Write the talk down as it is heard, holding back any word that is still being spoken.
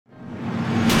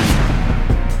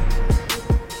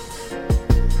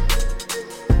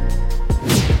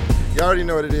Y'all already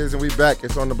know what it is, and we back.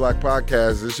 It's On the Block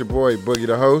Podcast. It's your boy, Boogie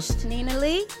the host. Nina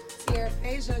Lee. Here,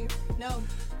 Asia. No.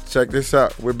 Check this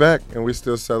out. We're back, and we're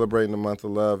still celebrating the month of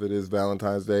love. It is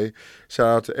Valentine's Day. Shout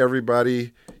out to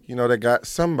everybody, that got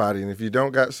somebody. And if you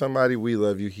don't got somebody, we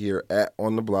love you here at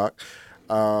On the Block.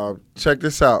 Check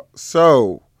this out.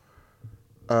 So,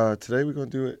 today we're going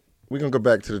to do it. We're going to go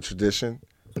back to the tradition.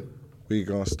 We're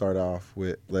going to start off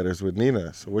with Letters with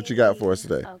Nina. So what you got for us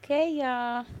today? Okay,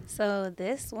 y'all. So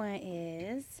this one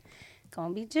is going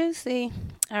to be juicy.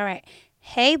 All right.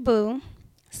 Hey, boo.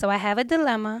 So I have a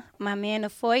dilemma. My man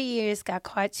of 4 years got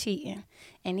caught cheating.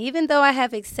 And even though I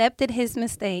have accepted his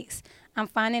mistakes, I'm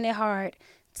finding it hard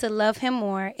to love him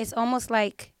more. It's almost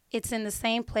like it's in the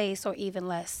same place or even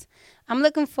less. I'm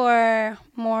looking for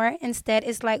more. Instead,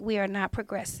 it's like we are not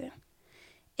progressing,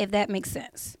 if that makes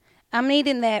sense. I'm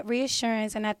needing that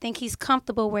reassurance, and I think he's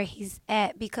comfortable where he's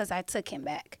at because I took him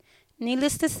back.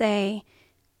 Needless to say,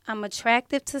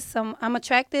 attracted to someone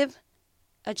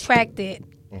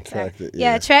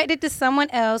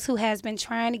else who has been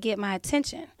trying to get my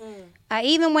attention. I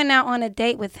even went out on a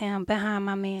date with him behind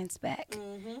my man's back.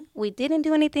 We didn't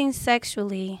do anything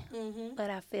sexually, but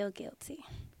I feel guilty.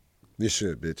 You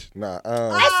should, bitch. Nah.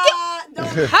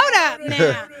 Hold up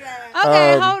now.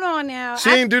 Okay, hold on now. She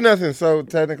ain't do nothing, so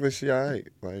technically she all right.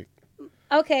 Like.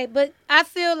 Okay, but I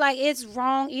feel like it's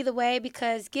wrong either way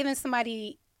because giving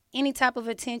somebody any type of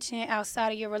attention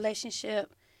outside of your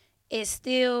relationship is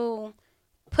still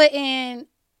putting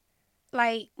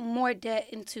like more debt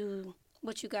into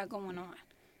what you got going on.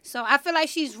 So I feel like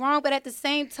she's wrong, but at the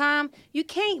same time, you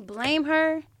can't blame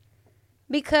her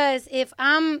because if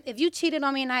you cheated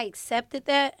on me and I accepted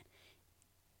that,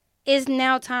 it's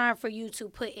now time for you to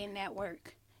put in that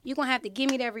work. You're going to have to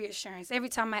give me that reassurance every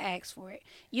time I ask for it.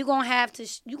 You're going to have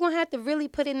to really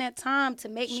put in that time to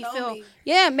make me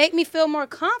feel more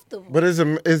comfortable. But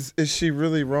is she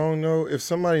really wrong though? If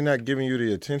somebody not giving you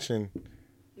the attention,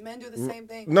 men do the same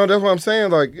thing. No, that's what I'm saying.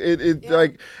 Like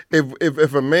like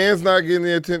if a man's not getting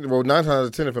the attention, well, 9 times out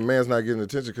of 10, if a man's not getting the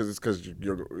attention, because it's because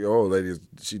your old lady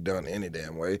she done any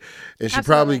damn way, and she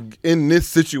Absolutely. probably in this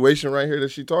situation right here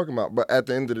that she talking about. But at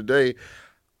the end of the day,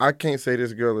 I can't say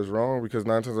this girl is wrong because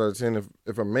 9 times out of 10,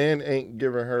 if a man ain't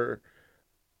giving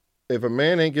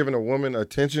a woman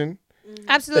attention,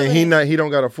 Absolutely, and he don't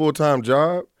got a full-time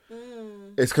job.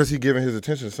 It's because he's giving his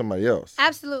attention to somebody else.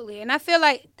 Absolutely, and I feel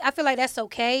like that's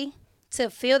okay to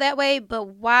feel that way, but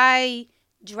why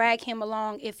drag him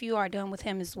along if you are done with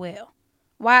him as well?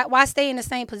 Why stay in the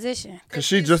same position? Because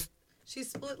she's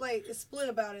split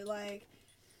about it.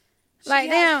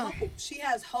 She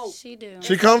has hope. She do.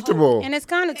 She comfortable, and it's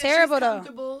kind of terrible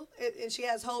though. And she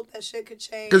has hope that shit could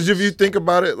change. Because if you think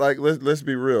about it, like let's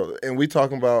be real, and we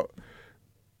talking about,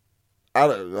 I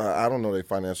don't know their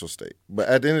financial state, but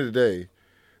at the end of the day.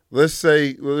 Let's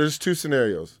say, there's 2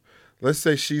 scenarios. Let's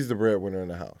say she's the breadwinner in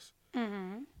the house.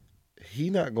 He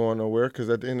not going nowhere because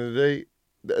at the end of the day,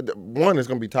 one is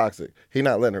going to be toxic. He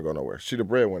not letting her go nowhere. She the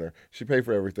breadwinner. She pay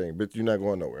for everything, but you're not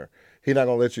going nowhere. He not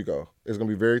going to let you go. It's going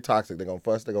to be very toxic. They're going to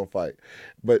fuss. They're going to fight.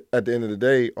 But at the end of the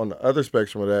day, on the other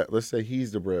spectrum of that, let's say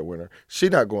he's the breadwinner. She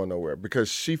not going nowhere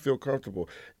because she feel comfortable.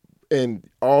 And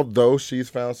although she's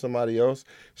found somebody else,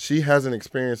 she hasn't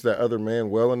experienced that other man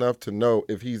well enough to know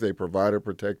if he's a provider,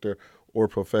 protector, or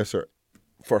professor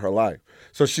for her life.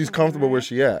 So she's comfortable where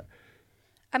she at.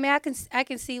 I mean, I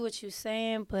can see what you're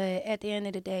saying, but at the end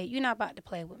of the day, you're not about to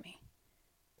play with me.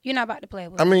 You're not about to play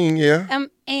with me. I mean, yeah.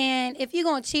 And if you're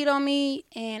going to cheat on me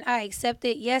and I accept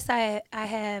it, yes, I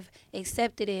have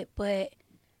accepted it, but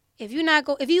if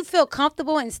you feel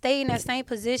comfortable and stay in that same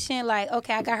position, like,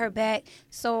 okay, I got her back,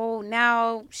 so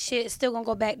now shit is still gonna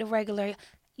go back to regular.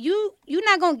 You're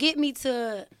not gonna get me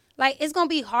to, like, it's gonna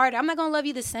be harder. I'm not gonna love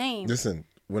you the same. Listen,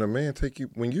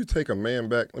 when you take a man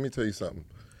back, let me tell you something.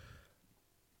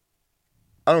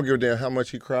 I don't give a damn how much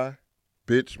he cry,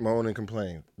 bitch, moan, and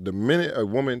complain. The minute a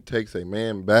woman takes a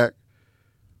man back,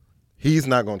 he's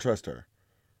not gonna trust her.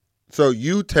 So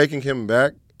you taking him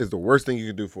back is the worst thing you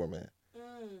can do for a man.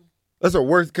 That's the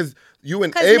worst because you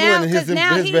enabling his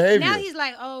behavior. Now he's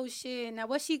like, oh shit. Now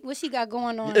what she got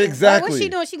going on? Exactly. Like, what's she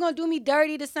doing? She gonna do me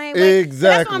dirty the same way?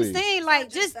 Exactly. That's what I'm saying. Like,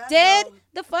 just dead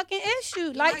the fucking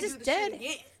issue. Like, just dead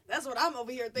it. That's what I'm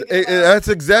over here thinking. That's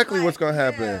exactly what's gonna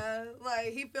happen. Yeah,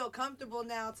 like he feel comfortable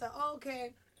now to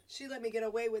okay, she let me get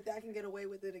away with it. I can get away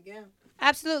with it again.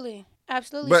 Absolutely.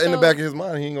 But in the back of his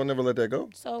mind, he ain't gonna never let that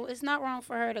go. So it's not wrong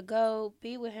for her to go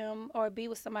be with him or be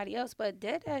with somebody else, but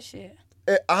dead that shit.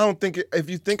 I don't think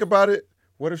if you think about it,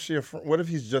 what if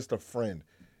he's just a friend?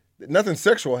 Nothing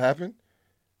sexual happened.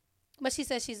 But she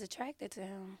said she's attracted to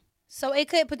him. So it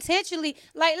could potentially,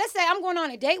 like, let's say I'm going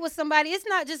on a date with somebody. It's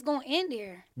not just going to end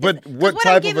there. But 'Cause what I'm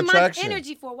type of giving attraction? my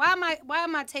energy for? Why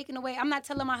am I taking away? I'm not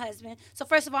telling my husband. So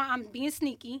first of all, I'm being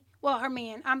sneaky. Well, her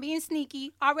man, I'm being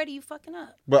sneaky. Already you fucking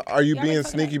up. But are you You already being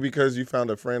fucking sneaky up. because you found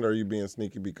a friend, or are you being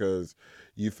sneaky because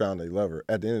you found a lover?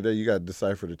 At the end of the day, you got to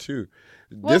decipher the two.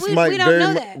 Well, we don't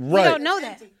know that. We right. don't know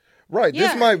that. Right. Yeah.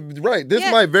 This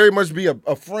Yeah. might very much be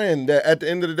a friend that at the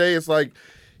end of the day, it's like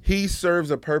he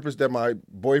serves a purpose that my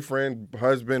boyfriend,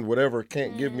 husband, whatever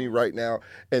can't give me right now,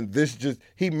 and this just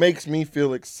he makes me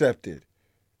feel accepted.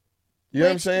 You know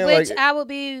what I'm saying? Which like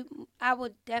I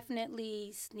would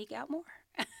definitely sneak out more.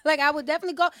 Like I would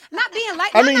definitely go, not being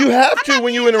like. I mean, you have to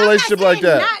when you're in a relationship like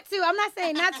that. Not to. I'm not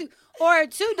saying not to or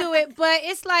to do it, but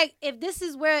it's like if this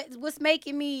is what's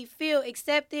making me feel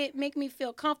accepted, making me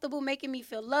feel comfortable, making me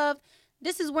feel loved.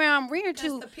 This is where I'm rearing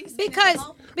to the piece because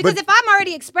But- if I'm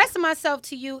already expressing myself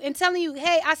to you and telling you,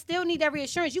 hey, I still need that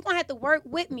reassurance. You're gonna have to work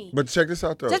with me. But check this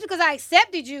out though. Just because I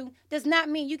accepted you does not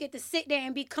mean you get to sit there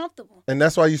and be comfortable. And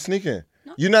that's why you sneaking.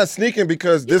 You're not sneaking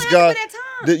because You this don't have guy. to put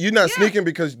that time. You're not Yeah. sneaking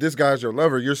because this guy's your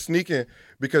lover. You're sneaking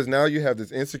because now you have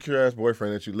this insecure ass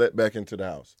boyfriend that you let back into the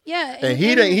house. Yeah, And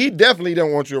he definitely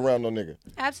don't want you around no nigga.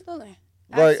 Absolutely.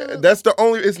 Like Absolutely. that's the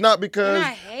only. It's not because And I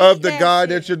hate of the that guy shit.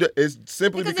 that you're. It's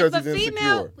simply because if he's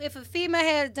insecure. if a female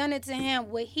had done it to him,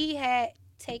 would he had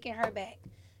taken her back?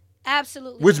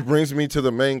 Absolutely. Which not. brings me to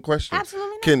the main question: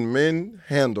 Absolutely not. Can men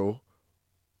handle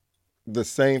the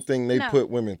same thing they No. put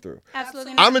women through?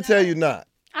 Absolutely I'm not. gonna tell you not.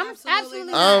 I'm Absolutely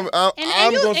absolutely not. not.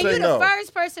 I'm you, gonna say you're no. the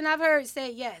first person I've heard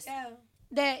say yes. Yeah.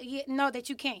 That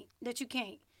you can't. That you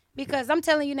can't. Because I'm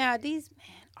telling you now, these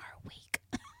men are weak.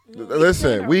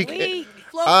 Listen, weak. Weak.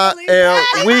 I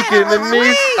am weak in the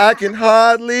knees. I can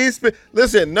hardly speak.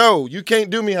 Listen, no, you can't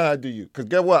do me how I do you. Because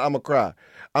guess what? I'm going to cry.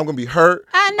 I'm going to be hurt.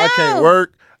 I can't know.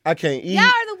 work. I can't eat. Y'all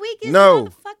are the weakest No.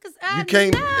 motherfuckers I You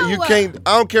can't. know. You can't.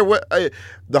 I don't care what.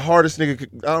 The hardest nigga.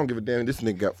 I don't give a damn. This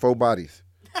nigga got 4 bodies.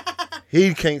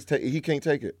 He can't take. He can't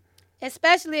take it.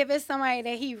 Especially if it's somebody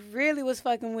that he really was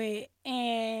fucking with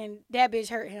and that bitch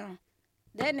hurt him.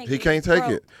 That nigga He can't is take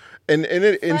broke. it. And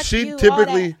Fuck she you, all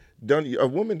typically that. don't. A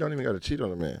woman don't even got to cheat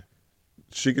on a man.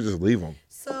 She could just leave him.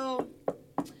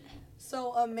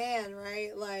 So a man, right,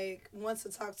 like wants to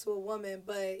talk to a woman,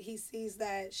 but he sees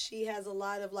that she has a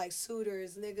lot of like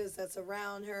suitors, niggas that's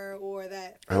around her, or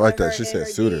that I like follow that. She her in said her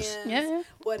suitors. DMs, Yeah.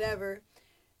 whatever.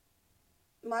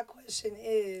 My question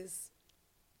is,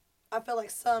 I feel like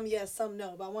some yes, some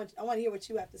no, but I want to hear what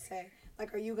you have to say.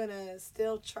 Like, are you gonna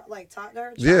still try, like talk to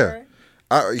her? Try Yeah. her?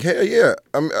 Yeah.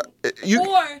 You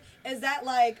Or is that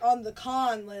like on the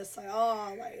con list? Like,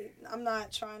 oh, like I'm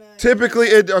not trying to. typically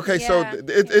so Yeah.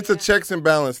 it's a Yeah. checks and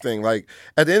balance thing. Like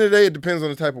at the end of the day, it depends on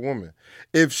the type of woman.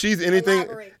 If she's anything,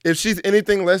 Elaborate. if she's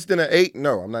anything less than an 8,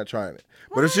 no, I'm not trying it.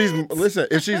 But if she's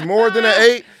if she's more than an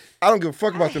 8, I don't give a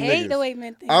fuck about I them hate niggas. the way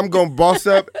men think. I'm gonna boss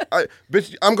up,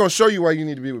 bitch. I'm gonna show you why you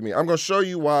need to be with me. I'm gonna show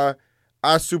you why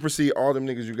I supersede all them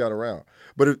niggas you got around.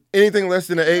 But if anything less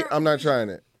than an 8, I'm not trying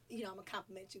it. You know, I'm gonna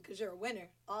compliment you because you're a winner.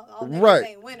 All niggas Right.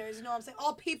 ain't winners. You know what I'm saying?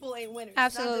 All people ain't winners.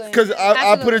 not just Absolutely. Because men.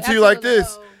 I put it to you like Absolutely.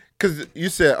 this. Because you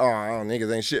said, "Oh,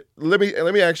 niggas ain't shit." Let me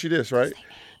ask you this, right?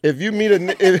 If you meet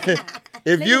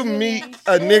if you meet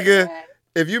a nigga,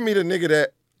 if you meet a nigga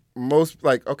that most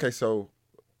like, okay, so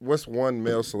what's one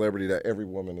male celebrity that every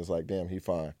woman is like, damn, he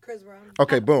fine. Chris Brown.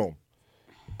 Okay, boom.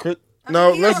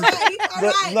 No, He's listen. all right, he's all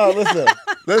right. No, listen. I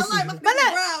Listen. like my But Chris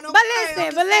look, Brown. but okay, listen,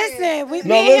 I'm but just saying. listen.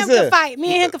 No, Me and him listen. can fight.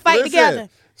 Me and him can fight Listen. together.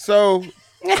 So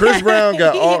Chris Brown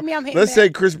got He all. hit me, I'm hitting Let's back. say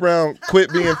Chris Brown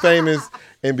quit being famous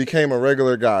and became a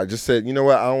regular guy. Just said, you know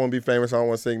what? I don't want to be famous. I don't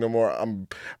want to sing no more.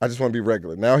 I just want to be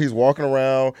regular. Now he's walking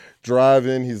around,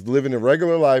 driving. He's living a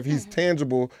regular life. He's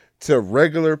tangible to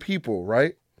regular people,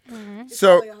 right?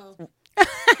 So, Probably a hoe.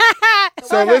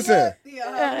 so listen.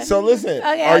 Yeah, So listen.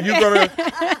 Okay, Are you gonna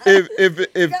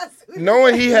if Yes.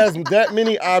 knowing he has that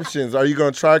many options, are you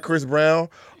gonna try Chris Brown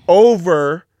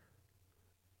over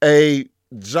a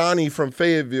Johnny from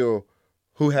Fayetteville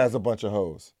who has a bunch of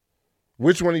hoes?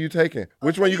 Which one are you taking?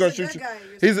 Which one you gonna he's a shoot?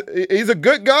 good guy, He's a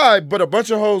good guy, but a bunch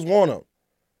of hoes want him.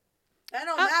 That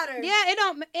don't matter.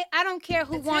 Yeah, I don't care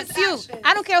who It's wants his you. actions.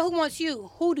 I don't care who wants you.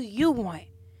 Who do you want?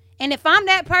 And if I'm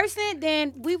that person,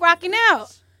 then we rocking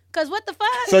out. Cause what the fuck?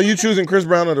 So you choosing Chris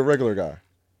Brown or the regular guy?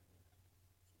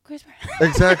 Chris Brown.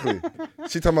 Exactly.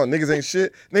 She talking about niggas ain't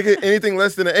shit. Nigga, anything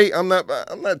less than an 8, I'm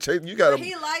not chasing. You gotta.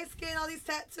 He light skin, all these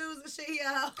tattoos and shit.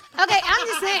 Yeah. Okay,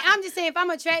 I'm just saying if I'm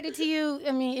attracted to you,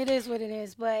 I mean it is what it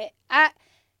is. But I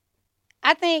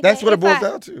think That's that what it if boils I-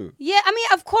 down to. Yeah, I mean,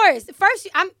 of course. First,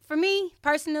 for me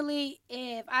personally,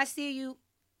 if I see you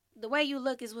the way you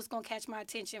look is what's gonna catch my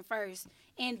attention first,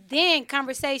 and then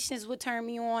conversations would turn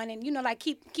me on, and like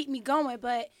keep me going.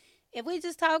 But if we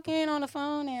just talking on the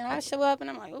phone and I show up and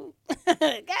I'm like, ooh,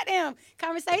 goddamn,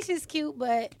 conversation's cute,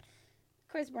 but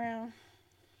Chris Brown,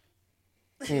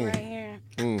 right here,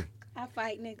 I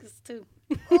fight niggas too.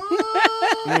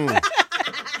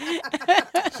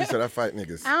 She said I fight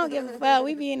niggas. I don't give a fuck.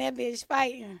 We be in that bitch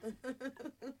fighting.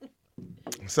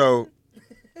 So,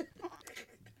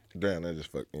 damn, that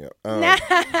just fucked me up.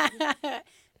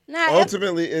 Nah,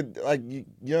 Ultimately, it like you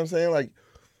know what I'm saying. Like,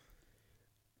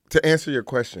 to answer your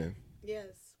question, Yes.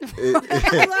 oops.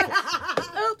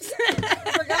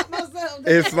 Forgot myself.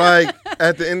 it's like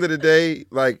at the end of the day,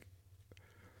 like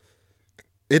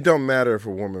it don't matter if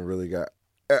a woman really got.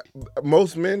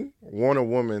 Most men want a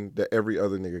woman that every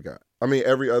other nigga got. I mean,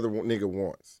 every other nigga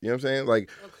wants. You know what I'm saying? Like,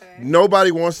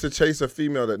 nobody wants to chase a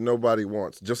female that nobody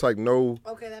wants. Just like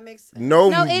Okay, that makes sense. No,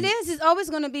 it is. It's always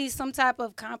going to be some type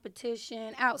of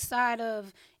competition outside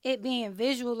of it being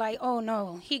visual. Like, oh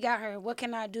no, he got her. What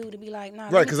can I do to be like, nah?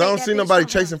 Right, because I don't see nobody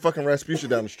chasing fucking Rasputia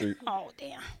down the street. Oh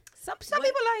damn. Some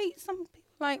people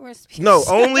like Rasputia. No,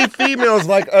 only females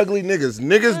like ugly niggas.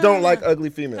 Niggas don't like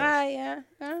ugly females. Yeah.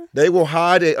 They will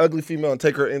hide a ugly female and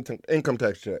take her income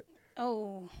tax check.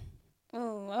 Oh,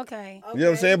 okay. You know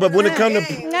what I'm saying? But when it come to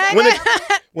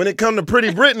when it come to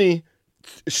Pretty Britney,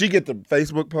 she get the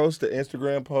Facebook post, the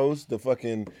Instagram post, the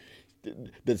fucking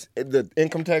the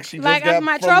income tax she like just got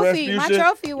my from trophy, Rasputia. my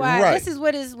trophy. Why? Right. This is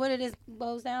what it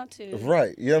boils down to.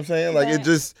 Right. You know what I'm saying? Like it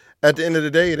just at the end of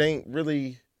the day, it ain't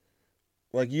really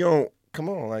like you don't come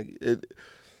on like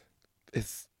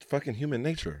it's fucking human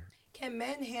nature. Can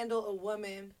men handle a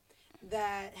woman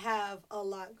that have a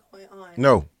lot going on?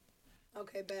 No.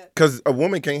 Okay, bet. Because a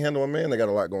woman can't handle a man that got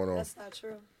a lot going on. That's not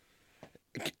true.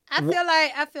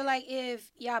 I feel like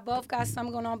if y'all both got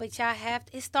something going on, but y'all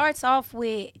it starts off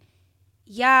with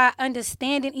y'all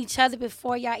understanding each other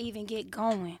before y'all even get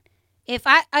going. If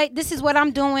I this is what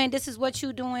I'm doing, this is what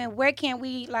you doing, where can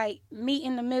we like meet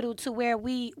in the middle to where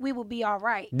we will be all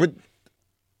right? But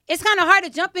it's kind of hard to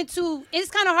jump into.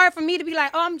 It's kind of hard for me to be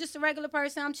like, oh, I'm just a regular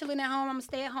person. I'm chilling at home. I'm a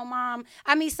stay-at-home mom.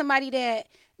 I meet somebody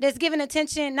that's giving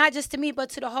attention not just to me but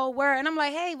to the whole world, and I'm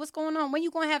like, hey, what's going on? When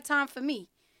you gonna have time for me?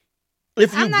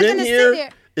 if you've been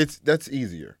here, there. that's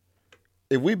easier.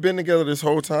 If we've been together this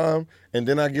whole time and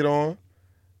then I get on,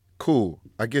 cool.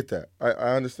 I get that. I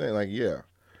understand. Like, yeah.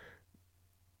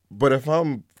 But if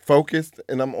I'm focused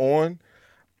and I'm on,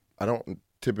 I don't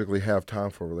typically have time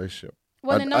for a relationship.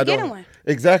 Well, then don't get in one.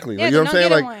 Exactly. Yeah, you know what I'm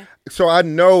saying? Like, one. so I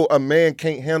know a man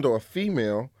can't handle a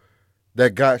female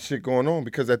that got shit going on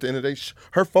because at the end of the day,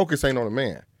 her focus ain't on a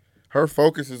man. Her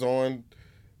focus is on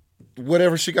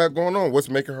whatever she got going on. What's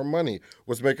making her money?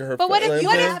 What's making her? But what if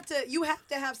you have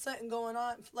to have something going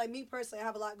on? Like me personally, I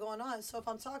have a lot going on. So if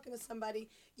I'm talking to somebody,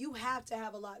 you have to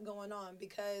have a lot going on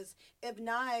because if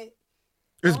not,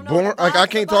 it's boring. Like I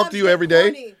can't talk to you every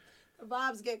day. Corny.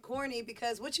 Vibes get corny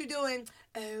because what you doing?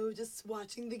 Oh, just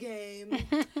watching the game,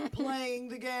 playing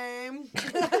the game,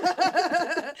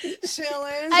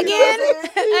 chilling. Again.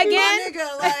 My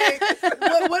nigga, like,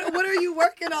 what are you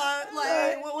working on?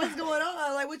 Like, what's going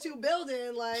on? Like, what you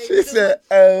building? Like, she said,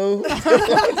 "Oh."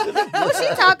 Who's she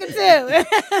talking to?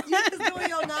 You just doing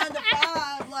your 9 to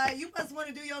 5. Like, you must want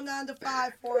to do your 9 to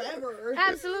 5 forever.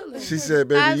 Absolutely. She said,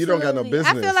 "Baby, you don't got no business."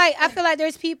 I feel like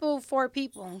there's people for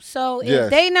people. So if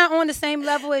they not on the same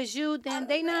level as you, then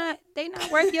they not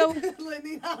worth your. I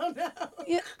don't know.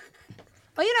 Yeah.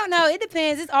 Well, you don't know. It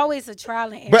depends. It's always a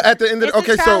trial and error. But at the end of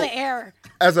trial and error.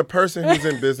 As a person who's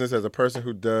in business, as a person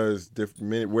who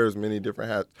wears many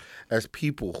different hats, as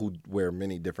people who wear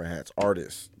many different hats,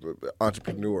 artists,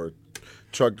 entrepreneur,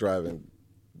 truck driving,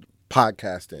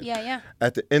 podcasting. Yeah.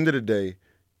 At the end of the day,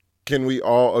 can we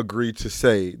all agree to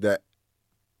say that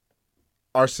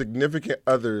our significant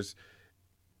others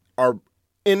are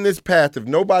in this path? If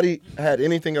nobody had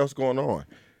anything else going on,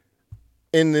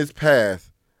 in this path,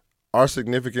 our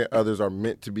significant others are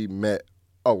meant to be met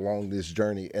along this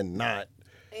journey and not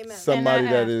somebody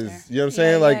that is, you know what I'm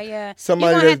saying?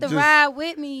 Somebody you gonna have that's to just ride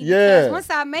with me. Yeah. Because once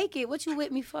I make it, what you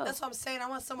with me for? That's what I'm saying. I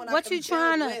want someone. What I can you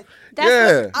trying to? with.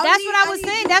 That's what I was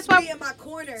saying. That's why in my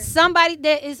corner. Somebody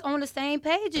that is on the same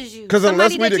page as you. Because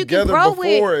unless we're together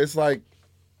before, it's like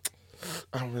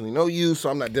I don't really know you, so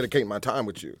I'm not dedicating my time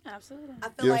with you. Absolutely. You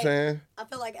know what I'm saying? I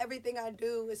feel like everything I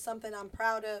do is something I'm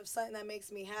proud of, something that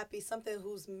makes me happy, something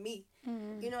who's me.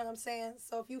 Mm-hmm. You know what I'm saying?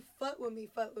 So if you fuck with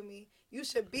me, you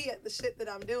should be at the shit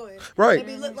that I'm doing. Right.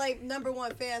 Maybe look like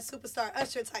 #1 fan, superstar,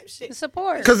 Usher type shit.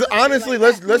 Support. Because honestly,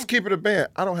 let's keep it a band.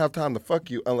 I don't have time to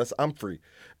fuck you unless I'm free.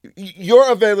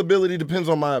 Your availability depends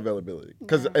on my availability.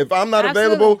 Because if I'm not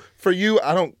available for you,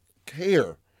 I don't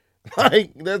care.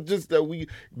 Like, that's just that we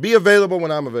be available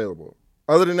when I'm available.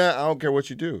 Other than that, I don't care what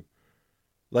you do.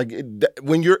 Like,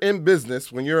 when you're in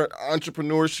business, when you're in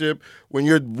entrepreneurship, when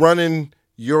you're running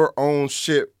your own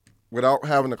shit without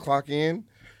having to clock in,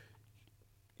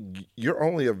 you're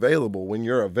only available when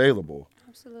you're available.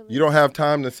 Absolutely. You don't have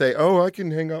time to say, "Oh, I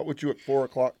can hang out with you at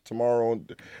 4:00 tomorrow."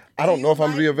 I don't know if I'm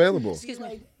gonna be available. Excuse me.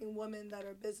 Like women that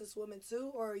are businesswomen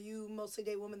too, or you mostly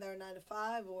date women that are 9 to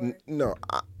 5, or No,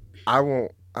 I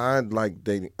won't. I like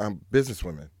dating. I'm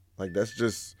businesswomen. Like that's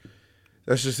just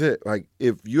it. Like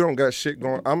if you don't got shit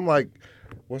going, I'm like,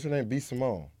 what's her name? B.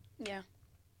 Simone. Yeah.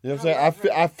 You know what I'm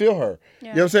saying? I feel her. Yeah.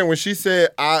 You know what I'm saying? When she said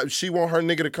she want her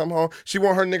nigga to come home, she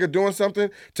want her nigga doing something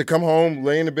to come home,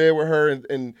 lay in the bed with her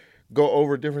and go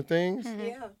over different things. Mm-hmm.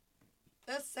 yeah,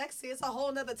 that's sexy. It's a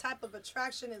whole nother type of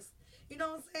attraction. It's, you know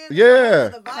what I'm saying? Yeah.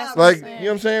 It's a whole nother vibe. Like, saying. you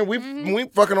know what I'm saying? We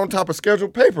fucking on top of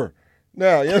scheduled paper.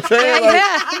 Now, you know what I'm saying?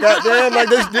 Yeah, Like, goddamn,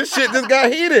 like this shit just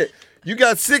got heated. You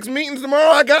got 6 meetings tomorrow,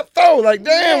 I got 4. Like,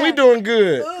 damn, we doing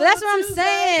good. Ooh, That's what I'm Tuesday.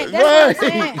 saying. Right. That's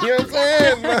what I'm saying. You know what I'm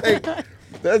saying? Like,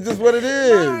 that's just what it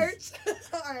is. March.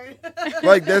 All right.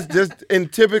 Like, that's just,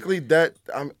 and typically that,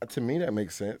 to me, that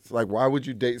makes sense. Like, why would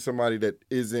you date somebody that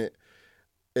isn't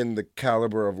in the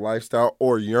caliber of lifestyle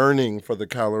or yearning for the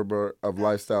caliber of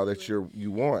lifestyle that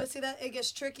you want? But see, that it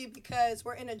gets tricky because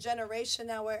we're in a generation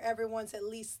now where everyone's at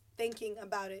least thinking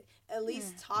about it, at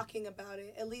least talking about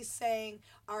it, at least saying,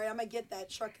 all right, I'm going to get that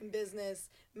trucking business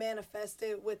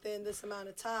manifested within this amount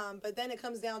of time. But then it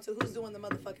comes down to who's doing the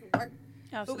motherfucking work.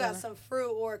 Absolutely. Who got some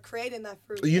fruit or creating that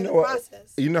fruit You in know the what?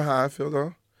 process. You know how I feel,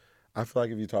 though? I feel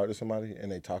like if you talk to somebody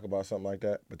and they talk about something like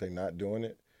that, but they're not doing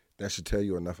it, that should tell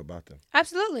you enough about them.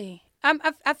 Absolutely. I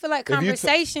feel like If you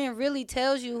conversation really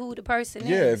tells you who the person is.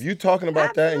 Yeah, if you're talking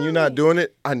about that and you're not doing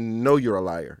it, I know you're a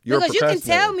liar. You're because a you can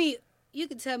procrastinator. tell me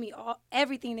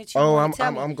everything that you Oh, want to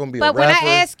tell I'm me. gonna be a But rapper.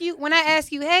 when I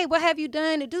ask you, hey, what have you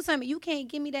done to do something? You can't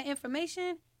give me that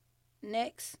information.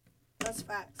 Next, That's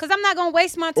facts. because I'm not gonna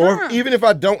waste my Or time. even if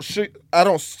I don't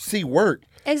see work.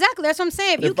 Exactly, that's what I'm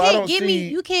saying. If you If I can't don't give me, see-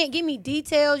 you can't give me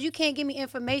details. You can't give me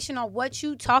information on what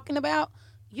you talking about.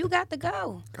 You got to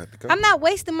go. I'm not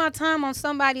wasting my time on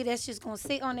somebody that's just gonna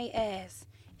sit on their ass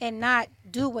and not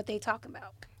do what they talking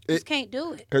about. Just can't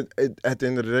do it. Because at the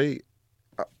end of the day,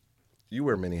 you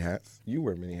wear many hats. You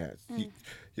wear many hats. You know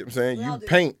what I'm saying? You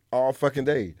paint all fucking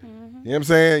day. You know what I'm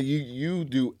saying? You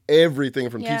do everything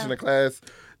from teaching a class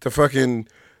to fucking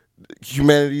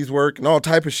humanities work and all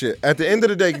type of shit. At the end of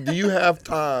the day, do you have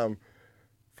time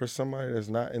for somebody that's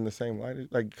not in the same light?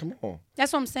 Like, come on.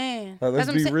 That's what I'm saying. Like, let's that's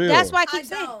what I'm be saying. real. That's why I I keep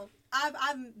saying. don't.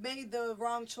 I've made the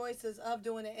wrong choices of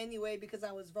doing it anyway because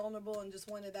I was vulnerable and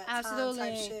just wanted that time type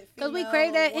Absolutely. shit. Because we Female,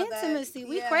 crave that want intimacy.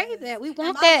 We yeah. crave that. We And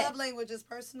want my that. love language is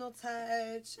personal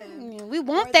touch. And We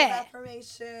want words that. of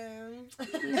affirmation.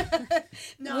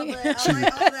 No, but I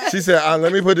like all that. She said,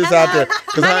 let me put this out there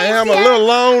because I am a Sierra- little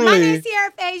My lonely. name's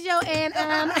Sierra Fajo, and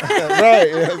Right.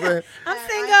 You know what I'm saying? I'm I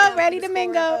single, am ready to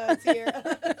underscore, mingle.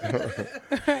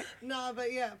 Tier. No,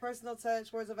 but yeah, personal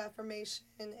touch, words of affirmation,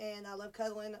 and I love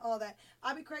cuddling, all that.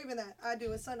 I be craving that. I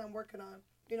do. It's something I'm working on.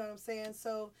 You know what I'm saying?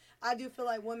 So I do feel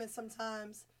like women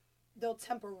sometimes they'll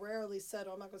temporarily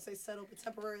settle. I'm not gonna say settle, but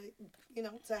temporarily, you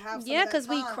know, to have. Yeah, because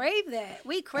we crave that.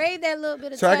 We crave that little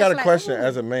bit of. So I touch, got a like, question ooh.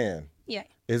 as a man. Yeah.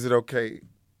 Is it okay?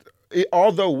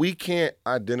 Although we can't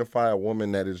identify a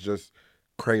woman that is just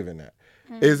craving that,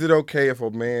 is it okay if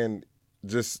a man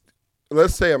just,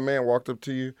 let's say a man walked up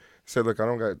to you and said, look, I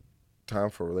don't got time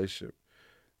for a relationship,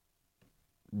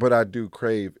 but I do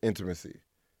crave intimacy.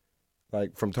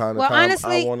 Like from time to time,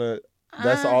 honestly, I want to,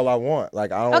 that's all I want.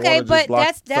 Like I don't Okay, want to but just lock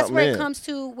that's something where in. it comes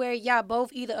to where y'all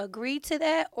both either agree to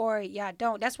that or y'all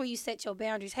don't. That's where you set your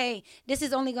boundaries. Hey, this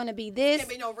is only gonna be this. Can't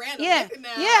be no random. Yeah, nigga now.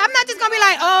 yeah. I'm not just gonna be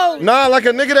like, oh, Nah, like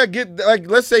a nigga that get, like,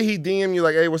 let's say he DM you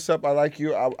like, hey, what's up? I like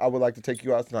you. I would like to take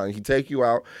you out tonight. He take you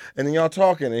out, and then y'all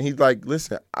talking, and he's like,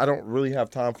 listen, I don't really have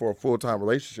time for a full-time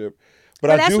relationship, but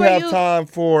Well, I that's do where have you- time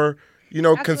for,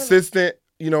 consistent,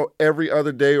 every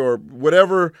other day or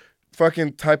whatever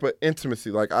fucking type of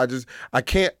intimacy. Like I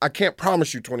can't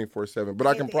promise you 24/7, but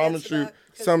I can Can't promise answer you that,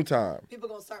 'cause sometime. People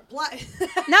gonna start plotting.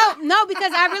 no,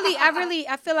 because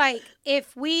I feel like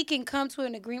if we can come to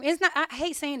an agreement, it's not. I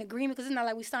hate saying agreement because it's not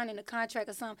like we signing a contract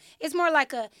or something. It's more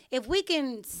like if we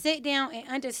can sit down and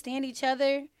understand each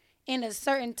other in a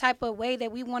certain type of way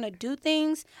that we want to do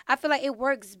things, I feel like it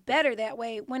works better that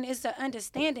way when it's an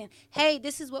understanding. Hey,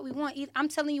 this is what we want. I'm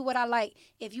telling you what I like.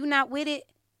 If you're not with it,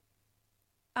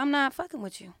 I'm not fucking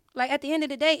with you. Like at the end of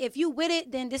the day, if you with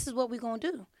it, then this is what we're gonna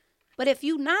do. But if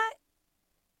you not,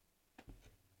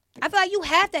 I feel like you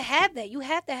have to have that. You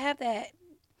have to have that.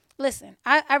 listen,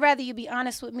 I'd rather you be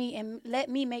honest with me and let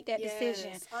me make that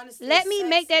decision. Honesty Let is me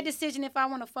make that sexy. decision if I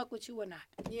want to fuck with you or not.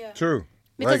 Yeah. True.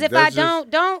 Because Like, if I that's just-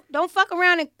 don't fuck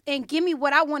around and give me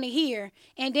what I want to hear,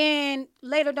 and then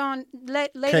later Can't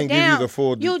down, give you the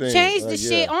full you thing. change the Like,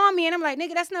 shit yeah. on me, and I'm like,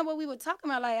 nigga, that's not what we were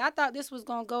talking about. Like, I thought this was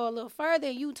gonna go a little further,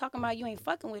 and you talking about you ain't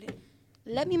fucking with it.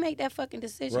 Let me make that fucking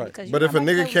decision. Right. Because But you if a know I'm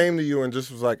nigga okay came to you and just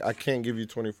was like, I can't give you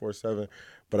 24/7,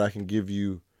 but I can give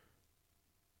you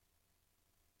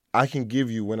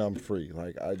when I'm free.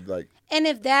 Like, and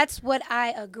if that's what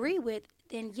I agree with,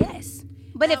 then yes.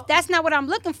 But Now- if that's not what I'm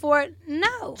looking for,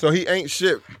 no. so he ain't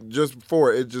shit just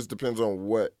for it. It just depends on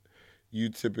what you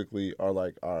typically are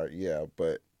like, all right, yeah,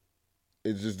 but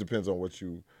it just depends on what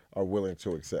you are willing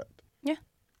to accept. Yeah.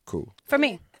 Cool. For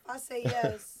me. If I say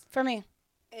yes, For me.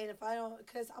 and if I don't,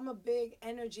 because I'm a big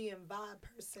energy and vibe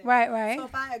person. Right. So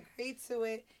if I agree to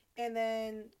it, and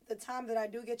then the time that I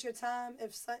do get your time,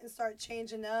 if something start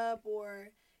changing up, or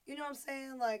you know what I'm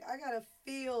saying, like I gotta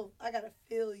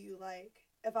feel you. Like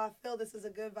if I feel this is a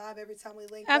good vibe every time we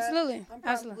link Absolutely. up, I'm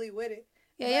Absolutely. probably with it.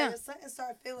 Yeah, But yeah. if something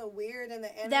start feeling weird in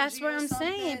the energy, That's what or I'm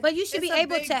saying. something, But you should it's be a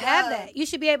able big to have dub. that. You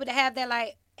should be able to have that,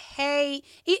 like, hey,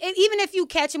 even if you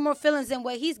catching more feelings than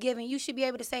what he's giving, you should be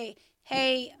able to say,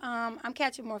 hey, I'm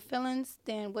catching more feelings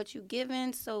than what you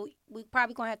giving, so we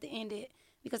probably gonna have to end it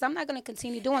because I'm not gonna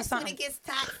continue doing When something. it gets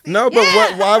toxic. No, but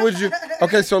why would you?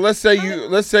 Okay, so let's say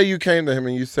you came to him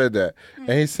and you said that, and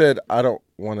he said, I don't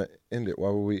want to end it. Why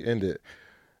would we end it?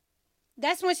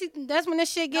 That's when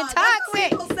this shit get Nah, that's what he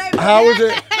toxic. gonna say, How is it?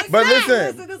 Listen, But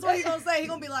listen, this is what he gonna say. He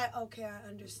gonna be like, okay, I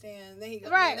understand. Then he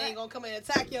gonna, Right. then he gonna come in and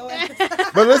attack your ass.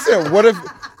 but listen,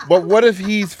 what if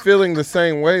he's feeling the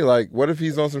same way? Like, what if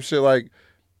he's on some shit like,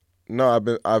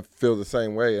 no, I feel the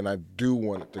same way, and I do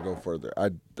want it to go further.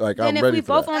 I'm Then if ready we for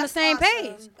both that. on the That's same awesome.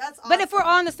 page. That's awesome. But if we're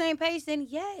on the same page, then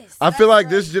yes. I feel like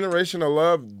right. this generation of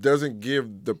love doesn't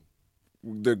give the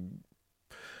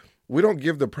we don't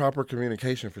give the proper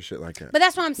communication for shit like that. But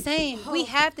that's what I'm saying. We Oh.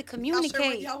 have to Y'all sure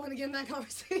communicate. y'all want to get in that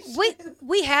conversation?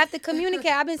 We have to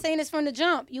communicate. I've been saying this from the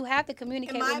jump. You have to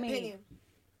communicate in my with me. opinion,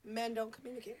 men don't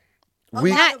communicate.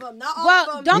 We- A lot of them, not all Well,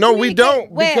 of them. don't No, we communicate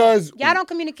don't, well. because- y'all don't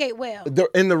communicate well.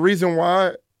 And the reason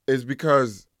why is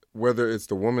because whether it's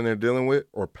the woman they're dealing with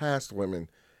or past women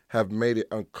have made it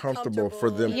uncomfortable for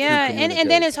them Yeah, to communicate. and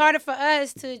then it's harder for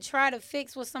us to try to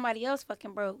fix what somebody else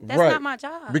fucking broke. That's Right. not my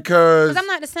job. because I'm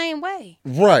not the same way.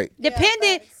 right.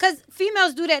 Dependent, facts. because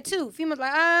females do that too. Females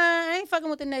like, I ain't fucking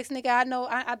with the next nigga. I know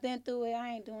I've been through it.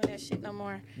 I ain't doing that shit no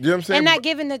more. You know what I'm saying? And not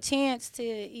giving the chance to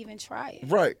even try it.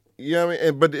 Right. You know what I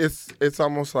mean? But it's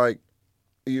almost like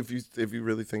if you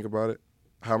really think about it,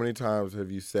 how many times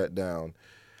have you sat down?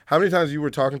 How many times you were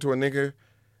talking to a nigga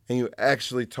and you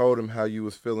actually told him how you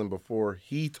was feeling before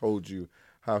he told you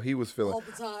how he was feeling? all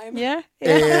the time. Yeah.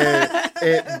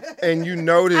 And you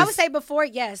notice I would say before,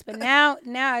 yes, but now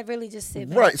I really just sit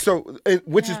back. right. So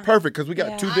which is Yeah. perfect because we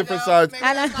got Yeah. two I different know, sides. maybe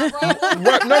that's my problem.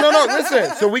 Right. No.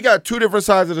 Listen. So we got two different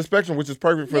sides of the spectrum, which is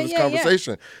perfect for Yeah, this yeah, yeah.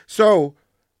 conversation. So,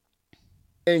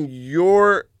 in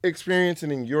your experience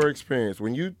and in your experience,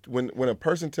 when a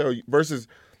person tells you versus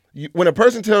when a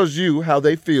person tells you how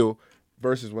they feel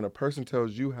versus when a person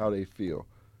tells you how they feel,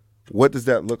 what does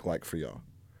that look like for y'all?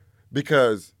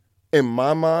 Because in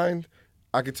my mind,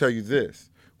 I can tell you this: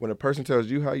 when a person tells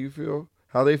you how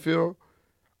they feel,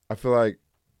 I feel like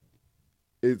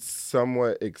it's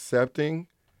somewhat accepting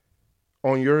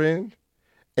on your end.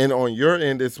 And on your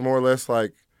end, it's more or less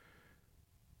like,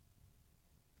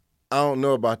 I don't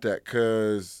know about that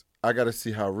because I got to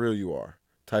see how real you are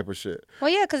type of shit. Well,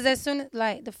 yeah, because as soon as,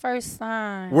 like, the first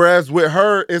sign. Whereas with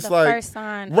her, it's the like, first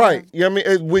sign. right. of You know what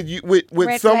I mean? With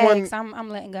red someone, flags, I'm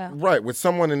letting go. right, with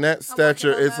someone in that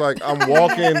stature, on it's that. like I'm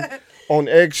walking on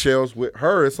eggshells. With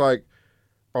her, it's like,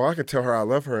 oh, I can tell her I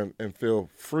love her and feel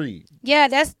free. Yeah,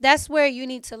 that's where you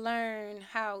need to learn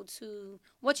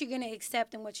what you're gonna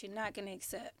accept and what you're not gonna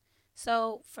accept.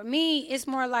 So for me, it's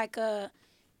more like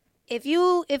if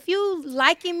you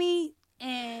liking me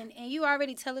and you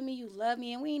already telling me you love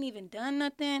me and we ain't even done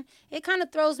nothing, it kind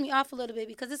of throws me off a little bit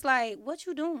because it's like, what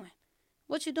you doing?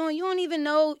 What you doing? You don't even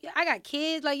know I got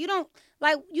kids. Like, you don't,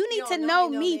 like, you need to don't know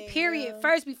know me, me, period, yeah.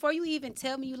 first before you even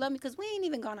tell me you love me, because we ain't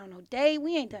even gone on no date.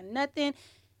 We ain't done nothing.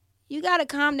 You got to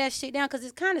calm that shit down because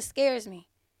it kind of scares me.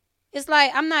 It's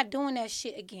like, I'm not doing that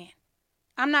shit again.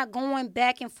 I'm not going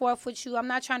back and forth with you. I'm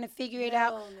not trying to figure it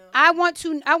out. Hell no. I want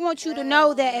you to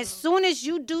know that Hell as soon as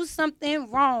you do something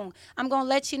wrong, I'm going to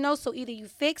let you know, so either you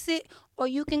fix it or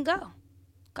you can go.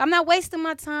 I'm not wasting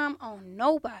my time on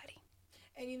nobody.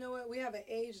 And you know what? We have an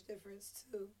age difference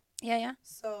too. Yeah.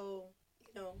 So,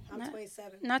 I'm Not-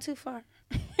 27. Not too far.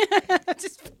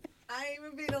 Just I ain't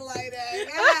even feeling like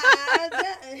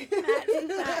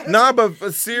that. Nah,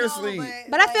 but seriously. No,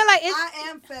 But I feel like it's. I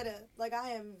am fed up. Like,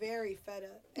 I am very fed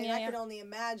up. And Yeah, I yeah. can only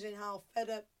imagine how fed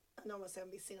up. I know I'm going to say I'm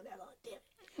going to be single that long. Damn it.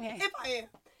 Yeah. If I am.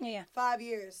 Yeah. 5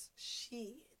 years.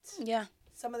 Shit. Yeah.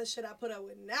 Some of the shit I put up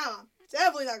with now, I'm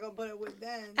definitely not going to put up with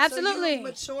then. Absolutely. So you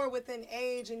mature within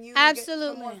age and you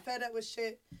Absolutely. get more fed up with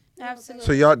shit. Absolutely.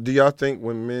 So do y'all think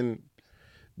when men,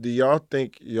 do y'all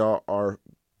think y'all are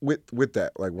with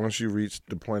that? Like once you reach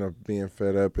the point of being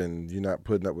fed up and you're not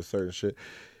putting up with certain shit,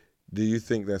 do you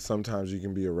think that sometimes you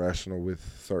can be irrational with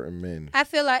certain men? I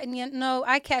feel like,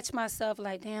 I catch myself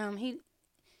like, damn, he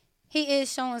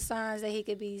is showing signs that he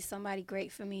could be somebody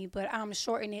great for me, but I'm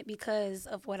shorting it because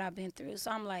of what I've been through.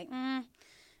 So I'm like, I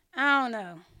don't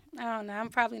know. I'm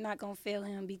probably not going to fail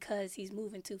him because he's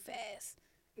moving too fast.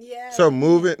 Yeah. So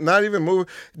not even moving.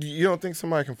 You don't think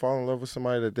somebody can fall in love with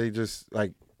somebody that they just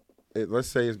like? Let's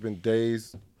say it's been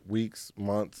days, weeks,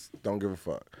 months. Don't give a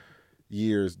fuck.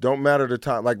 Years. Don't matter the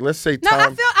time. Like let's say time.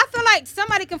 No, I feel like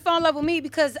somebody can fall in love with me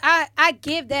because I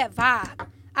give that vibe.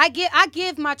 I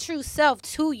give my true self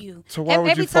to you. So why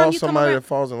would you fall somebody that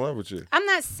falls in love with you? I'm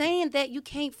not saying that you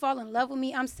can't fall in love with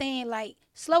me. I'm saying like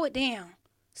slow it down.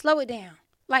 Slow it down.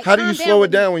 Like how do you slow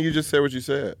it down when you just said what you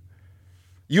said?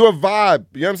 You a vibe.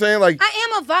 You know what I'm saying? Like I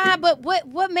am a vibe, but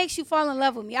what makes you fall in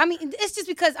love with me? I mean, it's just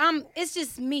because it's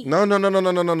just me.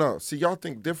 No. See, y'all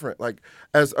think different. Like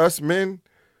as us men,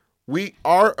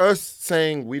 us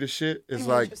saying we the shit is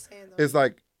like it's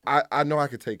like I know I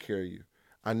can take care of you.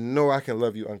 I know I can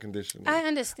love you unconditionally. I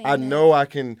understand. I know I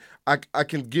can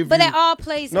give but you. that all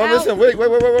plays out. No, listen, wait.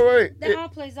 That all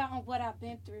plays out on what I've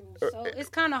been through. So it's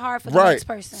kind of hard for the next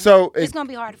person. So it's going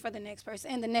to be harder for the next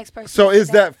person and the next person. So is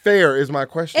that fair is my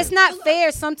question. It's not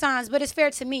fair sometimes, but it's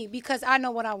fair to me because I know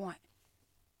what I want.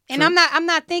 And I'm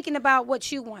not thinking about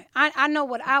what you want. I know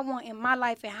what I want in my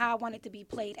life and how I want it to be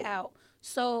played out.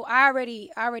 So I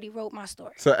already wrote my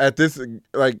story. So at this,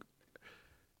 like,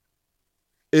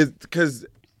 it's because,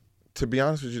 to be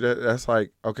honest with you, that's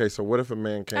like, okay, so what if a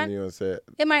man came to you and said...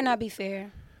 It might not be fair.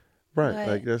 Right,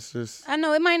 like, that's just... I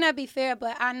know it might not be fair,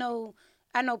 but I know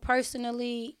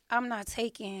personally, I'm not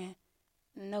taking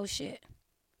no shit.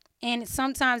 And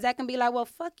sometimes that can be like, well,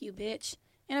 fuck you, bitch.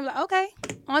 And I'm like, okay,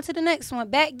 on to the next one.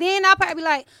 Back then, I'll probably be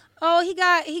like, oh,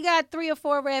 he got 3 or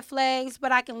 4 red flags,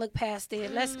 but I can look past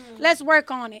it. Let's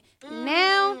work on it.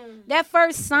 Now, that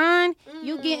first sign,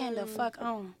 you getting the fuck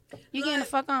on. You getting the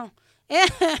fuck on. Yeah.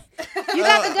 You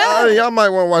got to go. Y'all might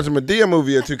want to watch a Medea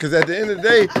movie or two, because at the end of the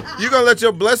day, you're going to let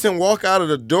your blessing walk out of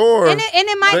the door. And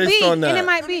it might be. And it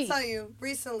might Let me tell you,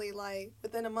 recently, like,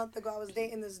 within a month ago, I was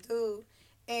dating this dude.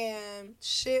 And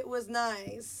shit was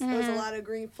nice. There was a lot of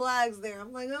green flags there.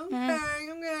 I'm like, okay.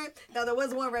 Now, there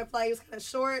was one red flag. He was kind of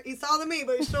short. He's taller than me,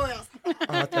 but he's short.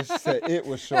 I thought you said it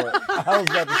was short. I was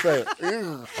about to say,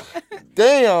 ew.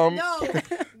 Damn. No,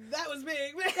 that was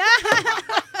big.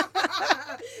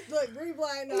 Look, green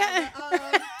flag. No,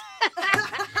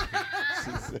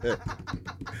 She said,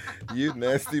 you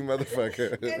nasty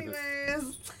motherfucker.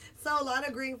 anyways, so a lot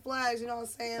of green flags, you know what I'm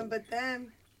saying? But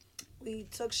then... we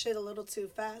took shit a little too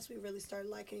fast. We really started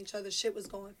liking each other. Shit was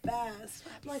going fast.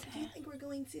 I'm like, do you think we're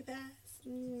going too fast?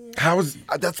 How is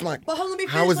that's like? But hold on, let me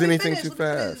finish, how is anything finish, too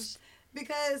fast?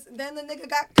 Because then the nigga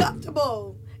got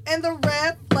comfortable, and the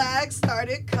red flags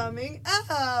started coming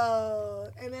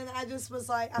out. And then I just was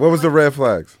like, what was the red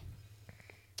flags?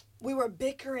 We were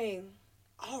bickering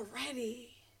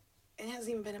already. It hasn't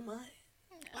even been a month.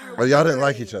 Well, y'all didn't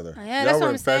like each other. Yeah, y'all that's were what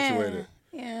I'm saying. infatuated.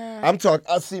 Yeah. I'm talking.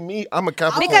 I see me. I'm a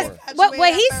Capricorn. Because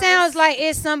what he sounds like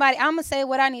is somebody. I'm gonna say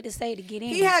what I need to say to get in.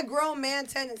 He had grown man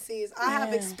tendencies. I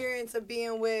have experience of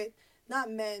being with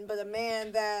not men, but a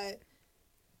man that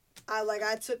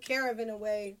I took care of in a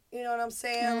way. You know what I'm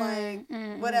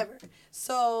saying? Whatever.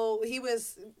 So he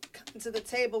was coming to the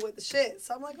table with the shit.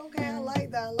 So I'm like, okay, I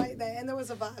like that. And there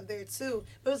was a vibe there too.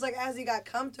 But it was like as he got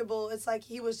comfortable, it's like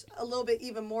he was a little bit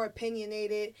even more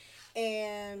opinionated.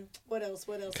 And what else?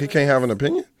 He can't have an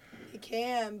opinion? He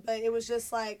can, but it was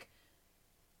just like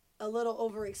a little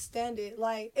overextended.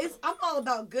 Like, I'm all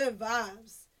about good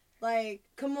vibes. Like,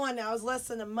 come on now, it's less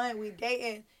than a month we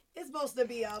dating. It's supposed to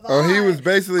be a vibe. Oh, he was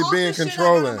basically being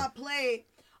controlling.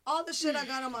 All the shit I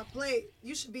got on my plate,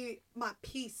 you should be my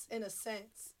piece in a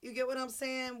sense. You get what I'm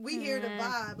saying? We here to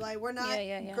vibe. Like, we're not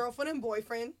girlfriend and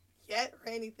boyfriend yet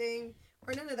or anything.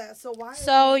 Or none of that. So why?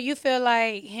 So you feel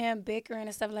like him bickering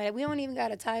and stuff like that. We don't even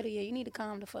got a title yet. You need to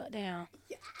calm the fuck down.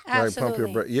 Yeah.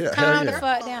 Absolutely. Like calm the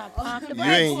fuck down. Pump the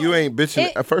brakes. You ain't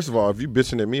bitching. First of all, if you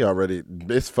bitching at me already,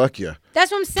 it's fuck you.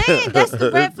 That's what I'm saying. That's the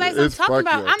red flags I'm talking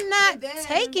about. You. I'm not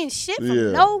taking shit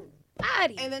from nobody.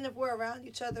 body. And then if we're around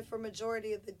each other for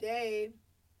majority of the day,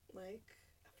 like,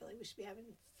 I feel like we should be having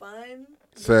fun.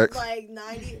 Sex. Like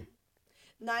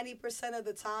 90% of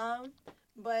the time.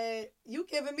 But you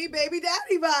giving me baby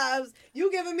daddy vibes. You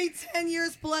giving me 10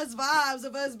 years plus vibes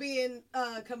of us being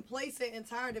complacent and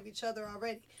tired of each other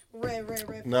already. Red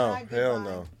No, flag, hell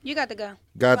goodbye. no. You got to go.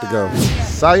 Got to go. Bye.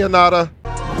 Sayonara.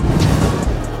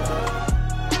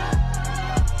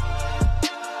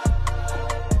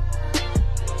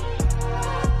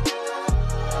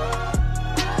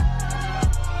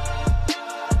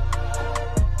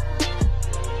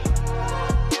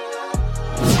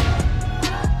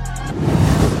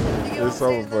 It's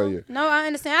over for you. No, I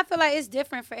understand. I feel like it's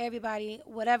different for everybody.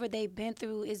 Whatever they've been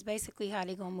through is basically how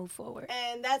they're going to move forward.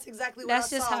 And that's exactly what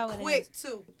That's I just saw how it quick is.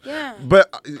 too. Yeah. But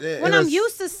When I'm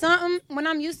used to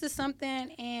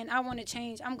something and I want to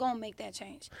change, I'm going to make that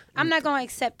change. I'm not going to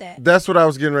accept that. that's what I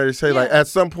was getting ready to say. Like Yeah. at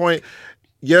some point,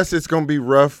 yes, it's gonna be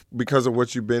rough because of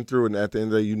what you've been through, and at the end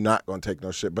of the day, you're not gonna take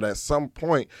no shit. But at some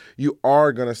point, you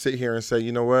are gonna sit here and say,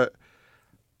 you know what?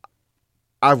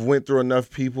 I've went through enough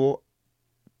people.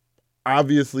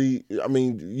 Obviously, I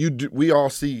mean, we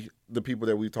all see the people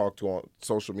that we talk to on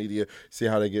social media, see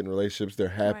how they get in relationships. They're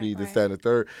happy, this, that, and the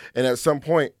third. And at some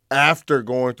point, after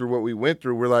going through what we went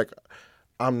through, we're like,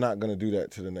 I'm not going to do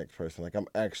that to the next person. Like, I'm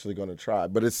actually going to try.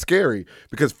 But it's scary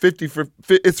because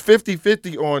it's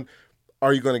 50-50 on,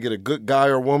 are you going to get a good guy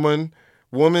or woman,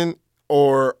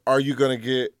 or are you going to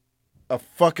get a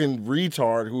fucking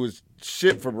retard who is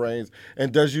shit for brains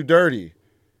and does you dirty?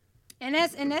 And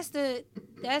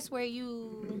that's where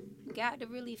you got to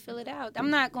really fill it out.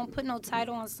 I'm not gonna put no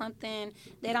title on something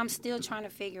that I'm still trying to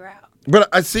figure out. But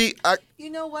You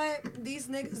know what? These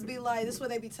niggas be like, this is what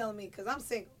they be telling me, because I'm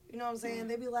single. You know what I'm saying?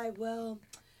 They be like, well,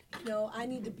 you know, I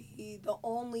need to be the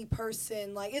only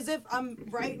person, like, as if I'm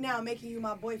right now making you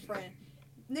my boyfriend.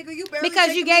 Nigga, you barely Because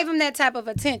you taking gave me- them that type of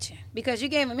attention. Because you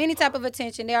gave them any type of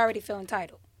attention, they already feel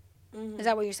entitled. Is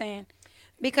that what you're saying?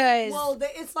 Because Well,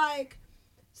 it's like,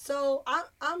 so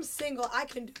I'm single. I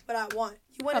can do what I want.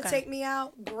 You want to take me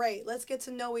out? Great. Let's get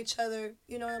to know each other.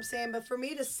 You know what I'm saying? But for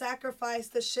me to sacrifice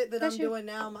the shit that I'm doing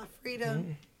now, my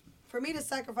freedom, for me to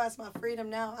sacrifice my freedom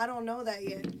now, I don't know that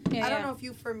yet. I don't know if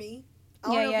you for me. I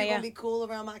don't know if you're going to be cool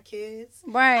around my kids.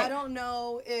 Right. I don't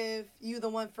know if you the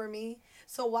one for me.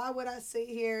 So why would I sit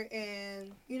here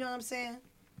and, you know what I'm saying?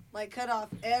 Like, cut off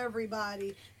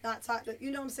everybody, not talk to, you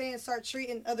know what I'm saying? Start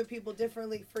treating other people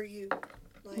differently for you.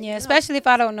 Like, yeah, especially if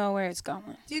I don't know where it's going.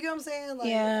 do you get what I'm saying? Like,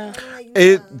 Yeah.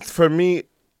 Like, for me,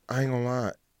 I ain't gonna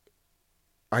lie.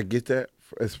 I get that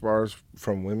as far as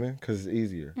from women because it's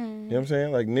easier. You know what I'm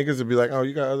saying? Like niggas would be like, oh,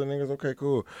 you got other niggas? Okay,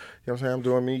 cool. You know what I'm saying? I'm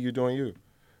doing me, you doing you.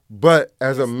 But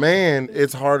as a man,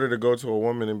 it's harder to go to a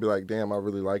woman and be like, damn, I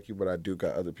really like you, but I do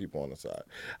got other people on the side.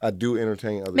 I do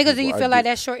entertain other Because people. do you feel like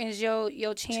that shortens your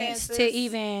chance to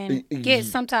even get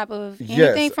some type of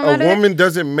anything from a out of woman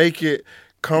doesn't make it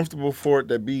comfortable for it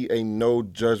to be a no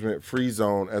judgment free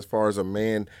zone as far as a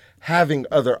man having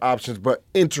other options but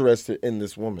interested in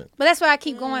this woman. But that's why I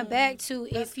keep going back to,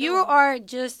 if you are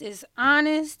just as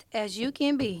honest as you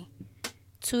can be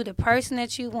to the person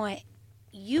that you want,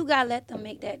 you gotta let them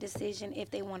make that decision if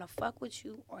they want to fuck with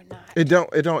you or not.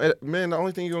 Man, the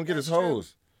only thing you're gonna get is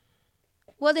hoes.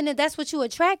 Well, then if that's what you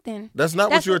attracting. That's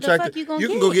not what you're attracting. You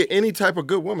can go get any type of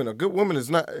good woman. A good woman is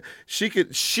not. She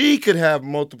could have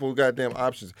multiple goddamn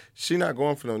options. She not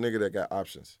going for no nigga that got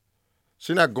options.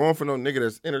 She not going for no nigga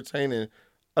that's entertaining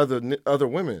other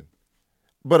women.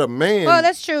 But a man. Well,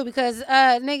 that's true because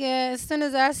nigga, as soon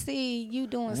as I see you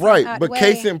doing something right, out but the way,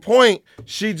 case in point,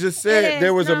 she just said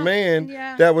there was a man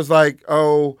that was like,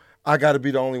 oh, I got to be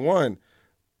the only one.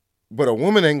 But a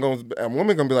woman gonna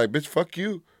be like, bitch, fuck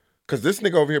you. Because this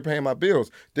nigga over here paying my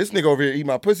bills. This nigga over here eat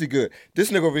my pussy good. This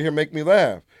nigga over here make me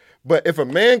laugh. But if a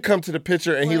man come to the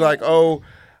picture and he like, oh,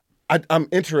 I'm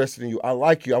interested in you. I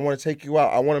like you. I want to take you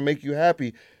out. I want to make you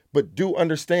happy. But do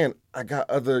understand, I got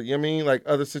other, you know what I mean? Like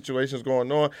other situations going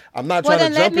on. I'm not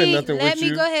trying to jump in nothing with you. Let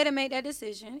me go ahead and make that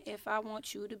decision if I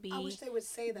want you to be. I wish they would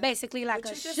say that. Basically like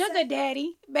a sugar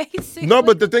daddy. Basically. No,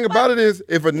 but the thing about it is,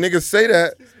 if a nigga say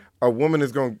that, a woman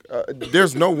is going to,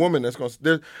 there's no woman that's going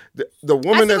to, the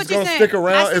woman that's going to stick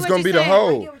around is going to be the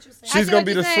hoe. She's going to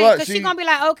be the slut. Because she's going to be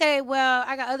like, okay, well,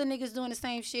 I got other niggas doing the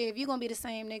same shit. If you're going to be the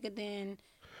same nigga, then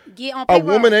get on payroll. A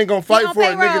woman ain't going to fight for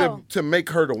a nigga to make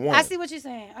her the one. I see what you're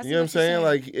saying. You know what I'm saying?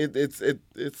 Like,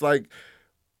 it's like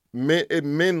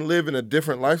men live in a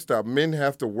different lifestyle. Men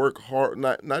have to work hard,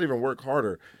 not even work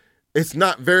harder. It's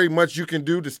not very much you can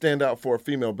do to stand out for a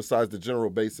female besides the general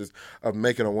basis of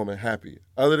making a woman happy.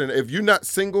 Other than if you're not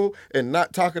single and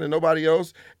not talking to nobody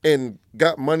else and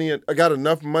got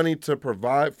enough money to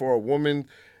provide for a woman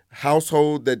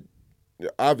household that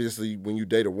obviously when you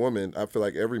date a woman, I feel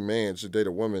like every man should date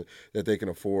a woman that they can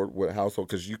afford with a household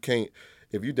because you can't,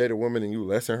 if you date a woman and you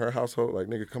lessen her household, like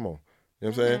nigga, come on. You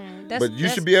know what I'm saying? But you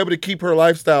should be able to keep her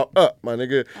lifestyle up, my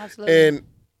nigga. Absolutely. And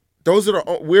those are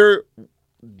we're,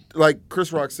 like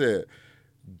Chris Rock said,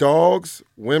 dogs,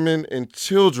 women, and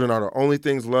children are the only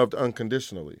things loved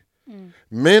unconditionally.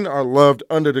 Men are loved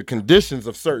under the conditions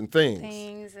of certain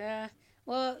things.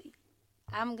 Well,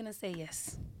 I'm going to say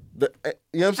yes. You know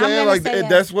what I'm saying? Like, yes.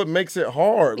 That's what makes it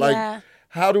hard. Like,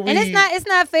 how do we... And it's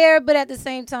not fair, but at the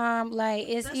same time, like,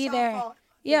 it's that's either...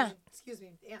 Yeah. Excuse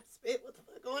me. Damn, spit. What the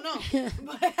fuck going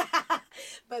on?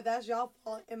 but that's y'all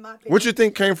fault, in my opinion. What you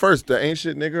think came first, the ain't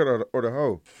shit nigga or the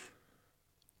hoe?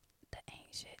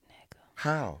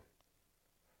 How?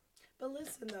 But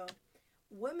listen though,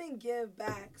 women give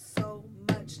back so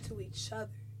much to each other.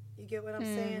 You get what I'm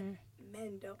saying?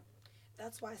 Men don't.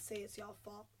 That's why I say it's y'all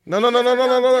fault. No.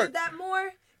 Did that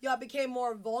more? Y'all became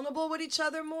more vulnerable with each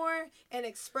other more and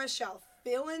express y'all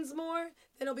feelings more.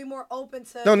 Then it'll be more open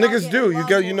to. No, niggas do.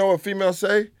 You know what females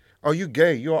say? Oh, you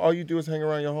gay. All you do is hang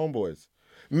around your homeboys.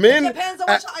 Men. It depends on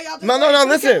what y'all do. No.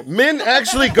 Listen, men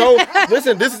actually go.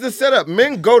 Listen, this is the setup.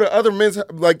 Men go to other men's,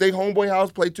 like they homeboy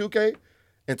house, play 2K,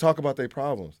 and talk about their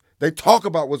problems. They talk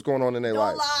about what's going on in their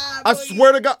life. Lie, I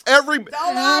swear to God, Don't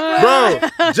lie,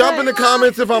 bro, jump in the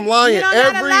comments if I'm lying. You don't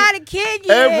gotta lie to kid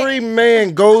yet. Every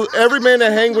man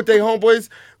that hang with their homeboys,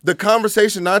 the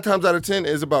conversation 9 times out of 10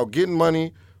 is about getting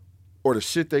money or the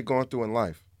shit they going through in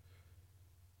life.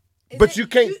 But you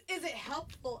can't. Is it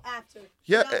helpful after?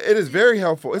 Yeah, it is very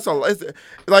helpful. It's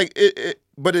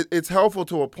it's helpful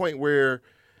to a point where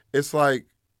it's like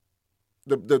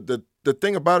the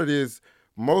thing about it is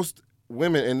most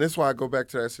women, and this is why I go back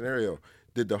to that scenario.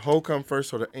 Did the hoe come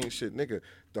first or the ain't shit nigga?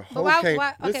 The hoe came.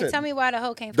 Okay, tell me why the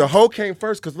hoe came first. The hoe came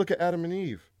first because look at Adam and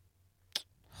Eve.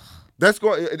 That's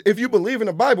going. If you believe in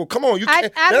the Bible, come on, you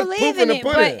can't. I that's believe proof in it,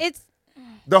 but it's.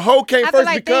 The hoe came first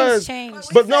like because,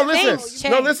 but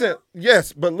listen.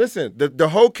 Yes, but listen. The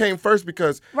hoe came first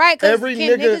because every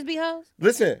can nigga. Niggas be hoes?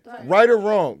 Listen, right or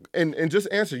wrong, and just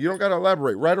answer. You don't gotta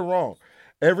elaborate. Right or wrong.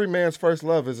 Every man's first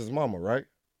love is his mama, right?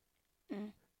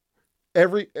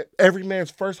 Every man's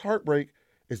first heartbreak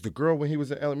is the girl when he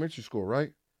was in elementary school,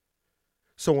 right?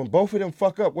 So when both of them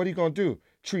fuck up, what he gonna do?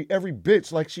 Treat every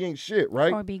bitch like she ain't shit,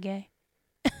 right? Or be gay.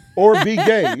 Or be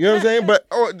gay, you know what I'm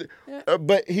saying?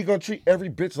 But he gonna treat every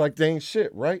bitch like they ain't shit,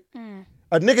 right?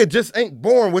 A nigga just ain't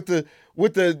born with the you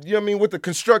know what I mean, with the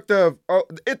construct of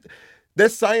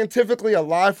that's scientifically a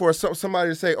lie for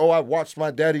somebody to say, oh, I watched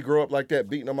my daddy grow up like that,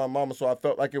 beating on my mama, so I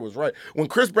felt like it was right. When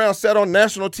Chris Brown sat on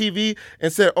national TV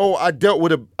and said, oh,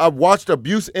 I watched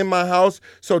abuse in my house,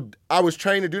 so I was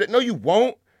trained to do that. No, you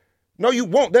won't.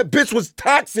 That bitch was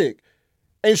toxic.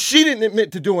 And she didn't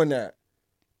admit to doing that.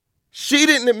 She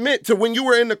didn't admit to when you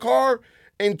were in the car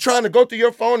and trying to go through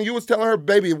your phone and you was telling her,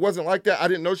 baby, it wasn't like that. I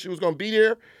didn't know she was going to be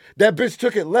there. That bitch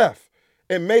took it left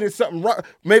and made it something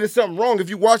wrong. If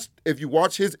you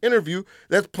watch his interview,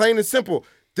 that's plain and simple.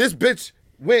 This bitch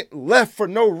went left for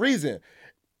no reason.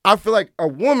 I feel like a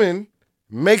woman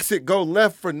makes it go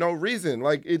left for no reason.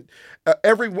 Like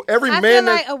every man. I feel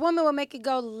like a woman will make it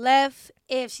go left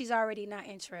if she's already not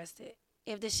interested.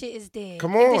 If the shit is dead.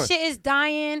 Come on. If the shit is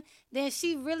dying, then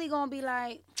she really gonna be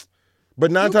like.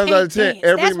 But 9 times out of 10,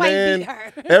 every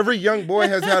man, every young boy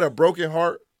has had a broken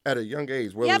heart at a young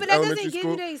age. Yeah, but that doesn't give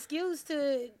you the excuse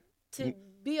to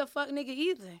be a fuck nigga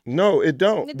either. No, it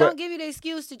don't. It don't give you the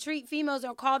excuse to treat females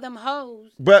or call them hoes.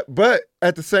 But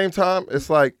at the same time, it's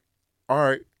like, all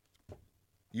right,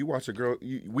 you watch a girl.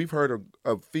 We've heard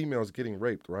of females getting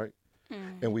raped, right?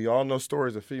 And we all know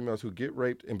stories of females who get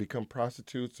raped and become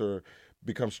prostitutes or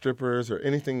become strippers or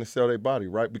anything to sell their body,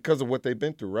 right? Because of what they've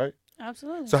been through, right?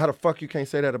 Absolutely. So how the fuck you can't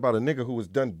say that about a nigga who was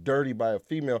done dirty by a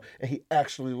female and he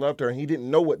actually loved her and he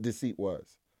didn't know what deceit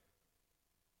was?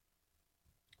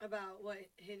 About what,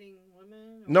 hitting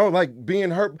women? No, like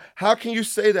being hurt. How can you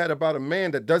say that about a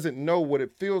man that doesn't know what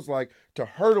it feels like to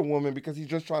hurt a woman because he's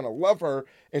just trying to love her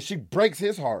and she breaks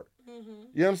his heart?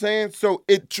 You know what I'm saying? So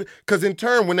because in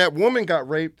turn, when that woman got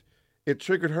raped, it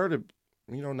triggered her to,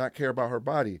 not care about her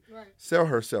body, sell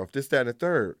herself, this, that, and the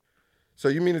third. So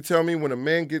you mean to tell me when a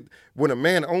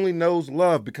man only knows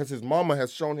love because his mama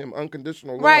has shown him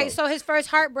unconditional love? Right. So his first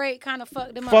heartbreak kind of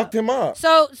fucked him up.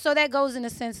 So that goes in the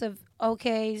sense of,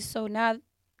 okay, so now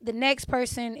the next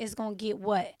person is gonna get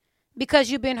what? because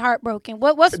you've been heartbroken? The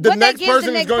What that next gives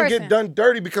person the is next going to person? get done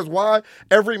dirty because why?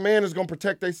 Every man is going to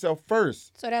protect themselves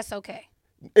first. So that's okay.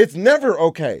 It's never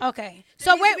okay. Okay.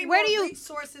 So There needs to be where more do you?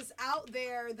 resources out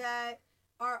there that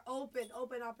are open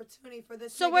opportunity for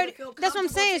this? So nigga where? to feel That's what I'm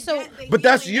saying. comfortable So to get the But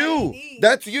that's healing that he you. needs.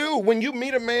 That's you. When you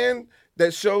meet a man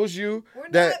that shows you We're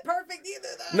that. not perfect either,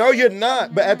 though. No, you're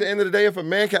not. But at the end of the day, if a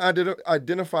man can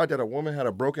identify that a woman had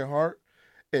a broken heart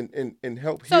and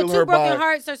help so heal two her broken by.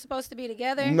 hearts are supposed to be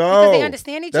together No. because they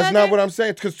understand each That's other. not what I'm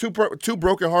saying. Because two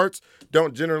broken hearts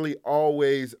don't generally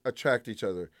always attract each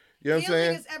other. You know what I'm Healing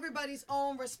saying? is everybody's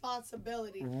own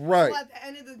responsibility. Right. So at the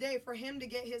end of the day, for him to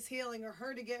get his healing or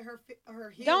her to get her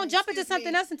healing, Don't jump into excuse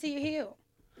something me, else until you heal.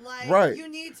 Like, Right. you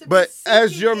need to But be as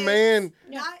seeking your it, man-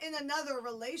 not in another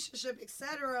relationship,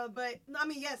 etc. But I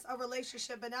mean, yes, a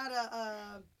relationship, but not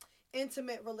a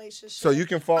intimate relationship. So you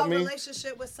can fault a me.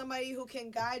 relationship with somebody who can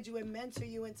guide you and mentor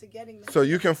you into getting there. So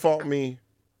you can fault me.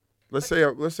 Let's say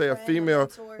a Friend or female.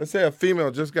 mentor. Let's say a female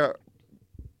just got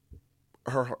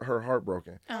her heart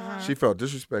broken. She felt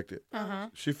disrespected.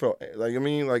 She felt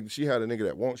like she had a nigga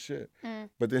that won't shit.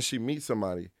 But then she meets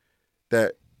somebody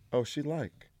that she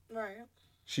like. Right.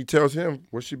 She tells him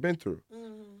what she been through.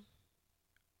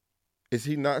 Is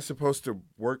he not supposed to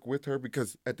work with her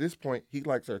because at this point he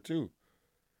likes her too?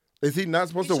 Is he not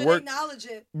supposed You to should work? acknowledge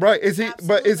it. Right? Is he?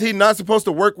 But is he Absolutely. not supposed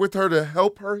to work with her to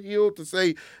help her heal? To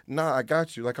say, "Nah, I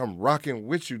got you. Like I'm rocking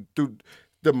with you through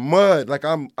the mud. Like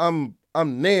I'm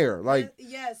there. Like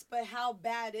Yes, but how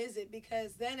bad is it?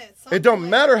 Because then at some it don't point,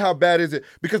 matter how bad is it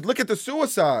because look at the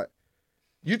suicide.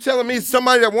 You telling me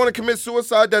somebody that want to commit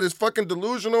suicide that is fucking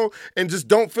delusional and just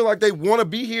don't feel like they want to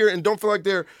be here and don't feel like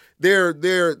they're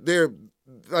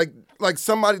like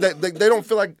somebody that they don't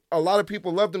feel like a lot of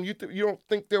people love them. You don't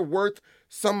think they're worth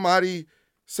somebody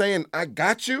saying I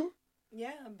got you?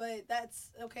 Yeah, but that's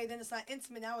okay. Then it's not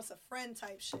intimate. Now it's a friend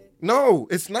type shit. No,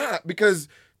 it's not because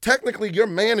technically your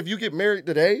man, if you get married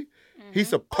today, he's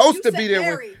supposed you to said be there.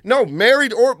 married.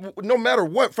 Married or no matter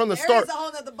what from the There start. is a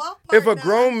whole nother ballpark. If a now.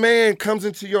 grown man comes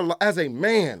into your life as a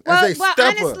man, Well, as a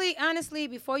stepper, honestly,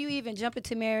 before you even jump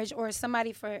into marriage or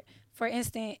somebody, for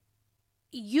instance,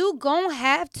 you gonna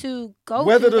have to go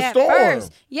Weather through the that storm.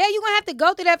 first. Yeah, you gonna have to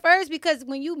go through that first because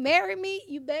when you marry me,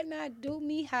 you better not do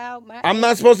me how my. I'm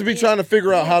not supposed to be trying to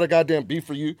figure out how to goddamn be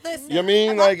for you. Listen, You know what I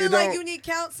mean? if Like I it feel like don't. you need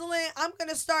counseling, I'm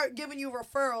gonna start giving you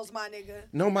referrals, my nigga.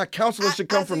 No, my counselor should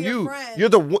come As from your you.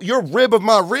 friend. You're rib of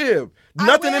my rib.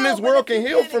 Nothing in I will, this but world if can you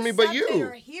heal can't for me but accept it you.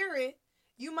 or hear it,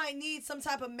 you might need some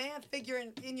type of man figure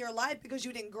in your life because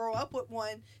you didn't grow up with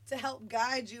one to help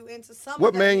guide you into some. What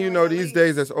of that man you healing know at these least.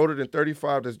 days that's older than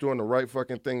 35 that's doing the right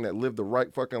fucking thing, that lived the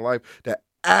right fucking life, that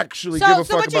actually give a So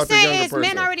fuck what you're about the younger saying is person?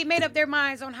 men already made up their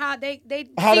minds on how they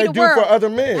How see they the do world. for other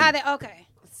men. How they okay.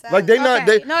 Sad. Like they not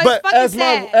Okay. they No, it's but fucking as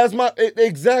sad. my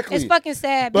exactly. It's fucking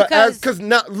sad But because because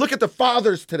now look at the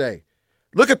fathers today.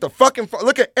 Look at the fucking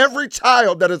look at every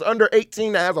child that is under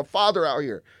 18 that has a father out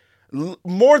here.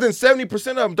 More than 70%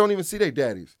 of them don't even see their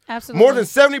daddies. Absolutely. More than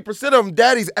 70% of them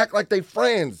daddies act like they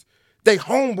friends. They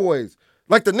homeboys.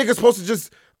 Like the nigga's supposed to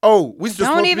just we just don't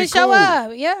supposed even to be show cool.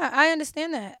 up. Yeah, I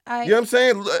understand that. You know what I'm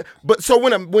saying? But so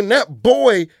when that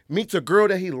boy meets a girl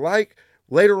that he like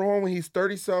later on when he's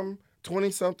 30 something,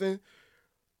 20 something,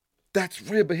 that's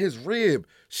rib of his rib.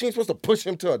 She ain't supposed to push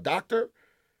him to a doctor.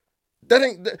 That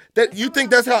ain't that you what think I'm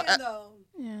that's how saying, though.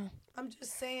 Yeah. I'm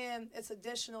just saying it's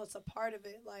additional. It's a part of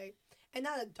it. Like, and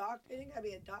not a doctor. It ain't gotta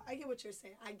be a doctor. I get what you're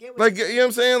saying. I get what like you're you know what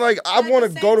I'm saying? Like I But at want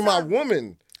the to go to same my time-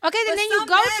 woman. Okay, But then you some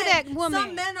go men- to that woman.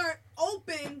 Some men are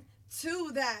open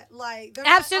to that. Like, they're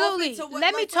not Absolutely. open to what,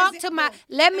 Let me like, for talk to my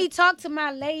example, let me talk to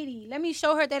my lady. Let me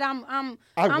show her that I'm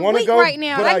wanna weak go, right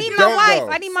now. but I I need my don't wife. go.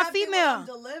 I need my accepting what female. I'm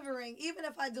delivering, even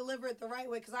if I deliver it the right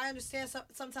way, because I understand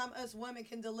sometimes us women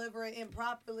can deliver it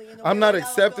improperly. In a I'm way not where y'all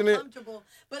accepting feel it. comfortable.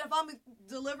 But if I'm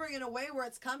delivering in a way where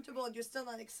it's comfortable and you're still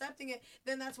not accepting it,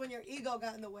 then that's when your ego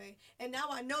got in the way. And now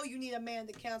I know you need a man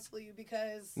to counsel you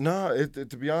because Nah, to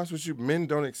be honest with you, men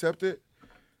don't accept it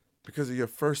because of your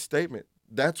first statement.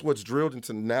 That's what's drilled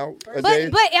into now. But are you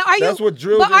That's what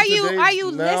drills but are into you today's are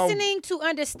you now- listening to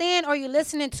understand or are you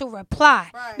listening to reply?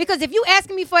 Right. Because if you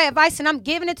asking me for advice and I'm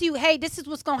giving it to you, hey, this is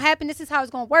what's gonna happen, this is how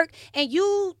it's gonna work, and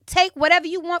you take whatever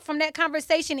you want from that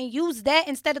conversation and use that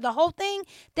instead of the whole thing,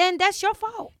 then that's your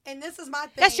fault. and this is my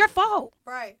thing. That's your fault.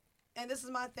 Right. And this is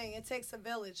my thing. It takes a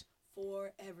village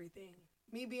for everything.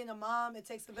 Me being a mom, it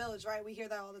takes a village, right? We hear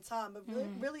that all the time. But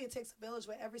really, it takes a village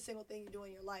with every single thing you do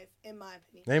in your life, in my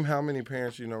opinion. Name how many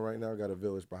parents you know right now got a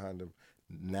village behind them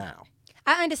now.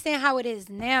 I understand how it is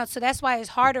now, so that's why it's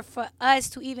harder for us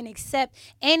to even accept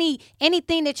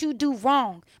anything that you do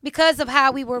wrong because of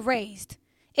how we were raised.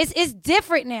 It's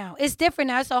different now. It's different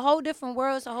now. It's a whole different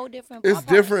world. It's a whole different. It's ballpark.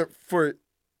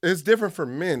 different for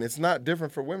men. It's not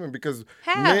different for women because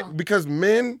How?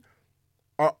 men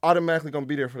are automatically gonna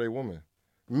be there for their woman.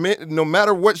 Men, no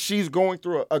matter what she's going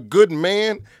through, a good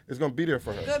man is gonna be there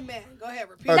for her. Good man. Go ahead.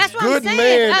 Repeat. That's Good what I'm saying.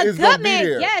 man A is good gonna be man.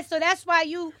 there. Yes. So that's why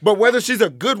you But whether she's a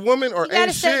good woman or gotta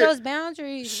ain't set shit, those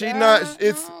boundaries. she bro. not.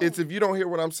 It's No. if you don't hear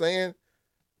what I'm saying,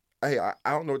 hey, I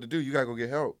don't know what to do. You gotta go get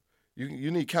help.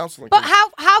 You need counseling. But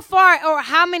how far or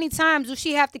how many times will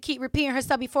she have to keep repeating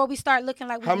herself before we start looking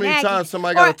like we How many nagging? times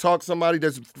somebody Or- gotta talk somebody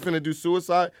that's finna do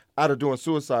suicide out of doing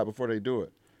suicide before they do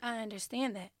it? I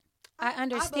understand that. I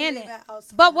understand believe that. that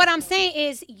also. But what I'm saying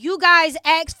is you guys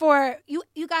ask for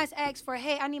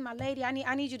hey, I need my lady, I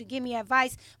need you to give me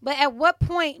advice. But at what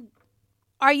point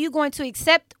are you going to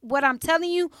accept what I'm telling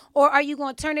you, or are you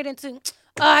going to turn it into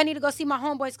I need to go see my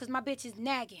homeboys because my bitch is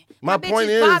nagging. My bitch point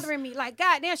is is- bothering me. Like,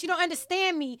 goddamn, she don't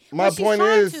understand me. My what she's point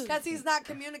trying is- to. Because he's not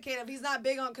communicative. He's not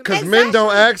big on Because communication. men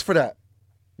don't ask for that.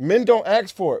 Men don't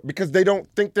ask for it because they don't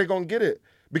think they're gonna get it.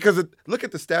 Because look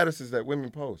at the statuses that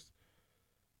women post.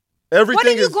 Everything What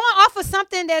are you is going off of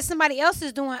something that somebody else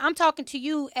is doing? I'm talking to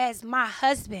you as my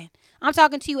husband. I'm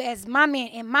talking to you as my man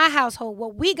in my household.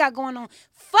 What we got going on.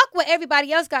 Fuck what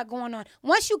everybody else got going on.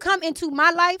 Once you come into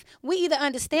my life, we either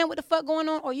understand what the fuck going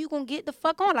on or you gonna get the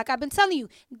fuck on. Like I've been telling you,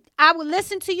 I will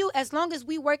listen to you as long as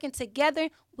we working together.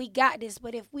 We got this.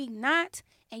 But if we not,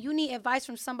 and you need advice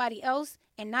from somebody else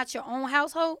and not your own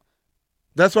household.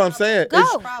 That's what I'm saying.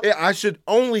 Go. I should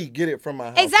only get it from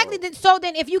my household. Exactly. So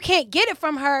then if you can't get it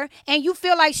from her and you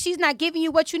feel like she's not giving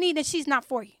you what you need, then she's not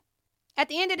for you. At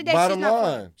the end of the day, Bottom she's not for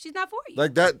line. you. She's not for you.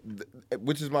 Like that,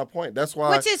 which is my point. That's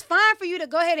why. Which is fine for you to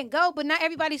go ahead and go, but not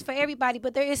everybody's for everybody,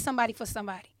 but there is somebody for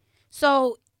somebody.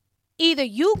 So either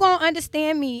you gonna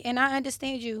understand me and I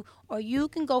understand you, or you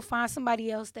can go find somebody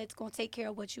else that's gonna take care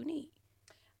of what you need.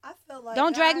 I feel like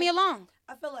Don't drag me along.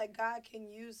 I feel like God can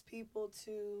use people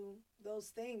to those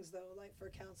things though, like for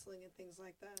counseling and things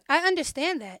like that. I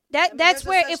understand that. I mean, That's there's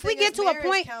where such if we thing get as to a marriage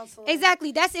point, counseling,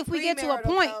 exactly. That's if we get to a premarital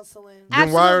point. counseling.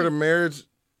 Then why are the Absolutely. marriage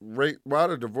rate? Why are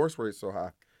the divorce rates so high?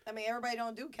 I mean, everybody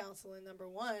don't do counseling. Number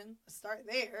one, let's start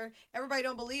there. Everybody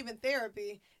don't believe in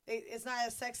therapy. It's not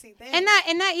a sexy thing. And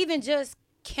not even just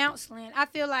counseling. I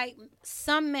feel like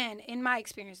some men, in my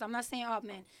experience, I'm not saying all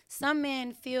men, some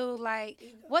men feel like,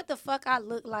 what the fuck I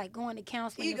look like going to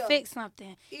counseling Ego. to fix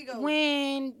something Ego.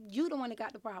 when you the one that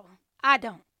got the problem. I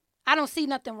don't see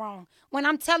nothing wrong. When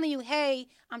I'm telling you, hey,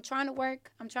 I'm trying to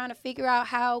work, I'm trying to figure out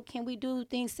how can we do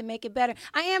things to make it better.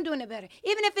 I am doing it better.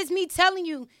 Even if it's me telling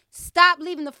you, stop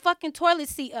leaving the fucking toilet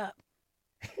seat up.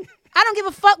 I don't give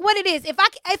a fuck what it is. If I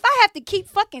have to keep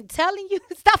fucking telling you,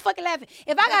 stop fucking laughing.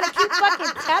 If I gotta keep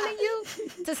fucking telling you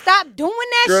to stop doing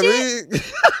that shit,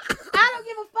 I don't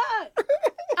give a fuck.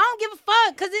 I don't give a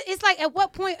fuck because it's like, at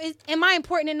what point am I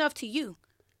important enough to you?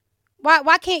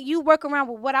 Why can't you work around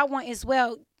with what I want as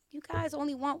well? You guys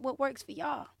only want what works for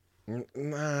y'all.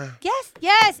 Nah.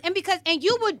 Yes, and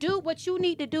you will do what you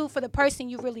need to do for the person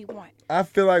you really want. I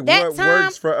feel like That what time-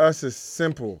 works for us is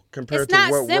simple compared It's to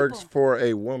not what works simple. for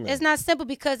a woman. It's not simple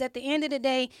because at the end of the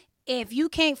day, if you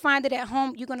can't find it at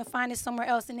home, you're gonna find it somewhere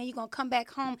else, and then you're gonna come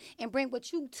back home and bring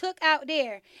what you took out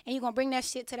there, and you're gonna bring that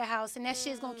shit to the house, and that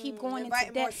shit's gonna keep going into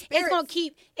inviting more debt. It's spirits.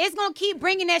 gonna keep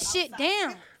bringing that shit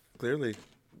down. Clearly,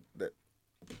 that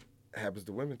happens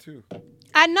to women too.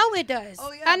 I know it does. Oh,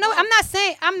 yeah, I know. both.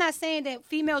 I'm not saying that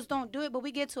females don't do it, but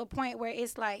we get to a point where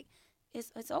it's like,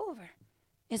 it's over.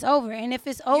 It's over, and if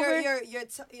it's over,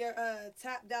 You're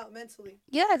tapped out mentally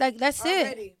yeah, like that's it.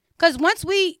 already. Because once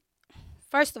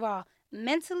first of all,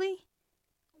 mentally,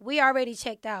 we already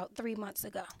checked out 3 months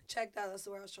ago. Checked out. That's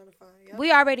the word I was trying to find. Yep.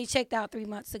 We already checked out 3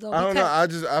 months ago. I don't know.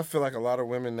 I feel like a lot of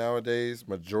women nowadays,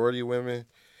 majority women,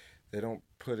 they don't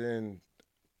put in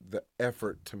the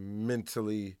effort to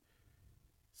mentally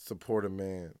support a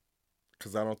man.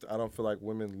 Because I don't feel like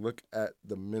women look at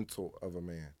the mental of a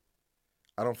man.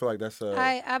 I don't feel like that's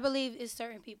I believe it's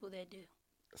certain people that do.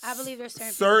 I believe there's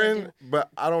certain people that do. but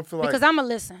I don't feel like Because I'm a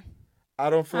listen. I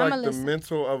don't feel I'ma like the listen.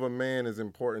 mental of a man is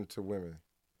important to women.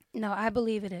 No, I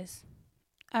believe it is.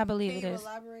 I believe Can it you is.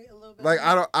 elaborate a little bit? Like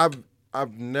on that?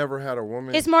 I've never had a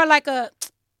woman. It's more like a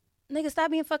nigga,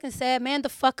 stop being fucking sad, man. The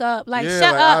fuck up. Like, yeah,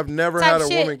 shut like up. I've never type had a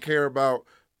shit. woman care about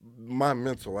my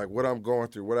mental, like what I'm going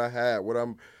through, what I had, what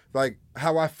I'm like,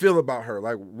 how I feel about her.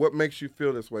 Like, what makes you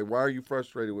feel this way? Why are you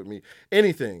frustrated with me?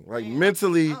 Anything. Like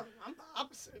mentally. I'm the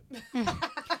opposite.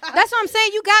 That's what I'm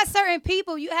saying. You got certain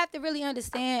people. You have to really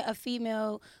understand a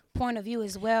female point of view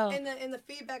as well. And the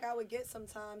feedback I would get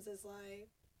sometimes is like,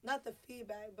 not the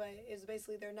feedback, but it's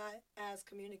basically they're not as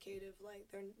communicative. Like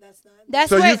that's not. That's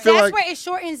So where you feel that's like- where it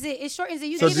shortens it. It shortens it.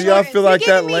 You So giving do y'all me- feel you like that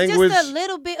giving me language? just a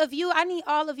little bit of you? I need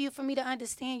all of you for me to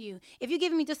understand you. If you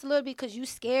giving me just a little bit because you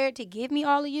scared to give me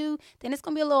all of you, then it's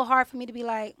gonna be a little hard for me to be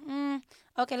like,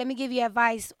 okay, let me give you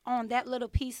advice on that little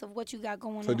piece of what you got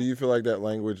going So on. do you feel like that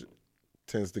language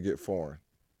tends to get foreign?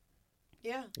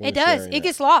 Yeah. when It you're does. sharing It that?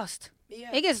 gets lost. Yeah.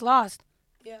 It gets lost.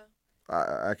 Yeah.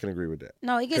 I can agree with that.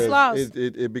 No, it gets 'Cause lost.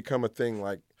 It become a thing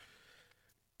like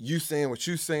you saying what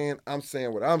you saying, I'm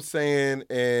saying what I'm saying,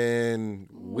 and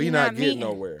we not getting meeting.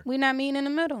 nowhere. We not meeting in the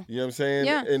middle. You know what I'm saying?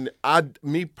 Yeah. And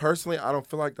me personally, I don't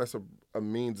feel like that's a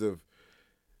means of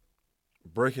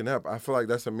breaking up. I feel like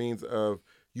that's a means of,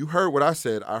 you heard what I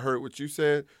said, I heard what you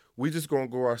said. We just gonna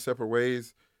go our separate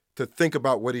ways to think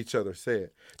about what each other said.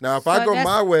 Now, if I So go that's-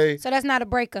 my way, So that's not a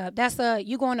breakup. That's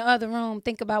you go in the other room,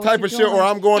 think about what type you're of shit, doing, or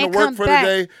I'm going and to work come for back.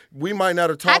 the day, we might not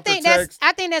have I talked or think text.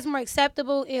 that's more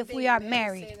acceptable if we are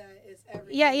married. Say that is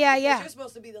everything. Yeah, yeah, Because yeah. You're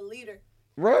supposed to be the leader.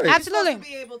 Right. You're Absolutely. supposed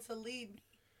to be able to lead.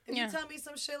 If Yeah. you tell me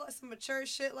some shit like some mature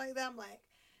shit like that, I'm like,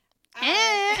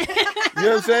 Eh. You know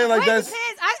what I'm saying? Like Well, it that's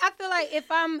depends. I feel like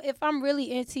if I'm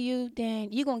really into you,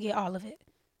 then you gonna get all of it.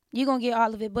 You gonna get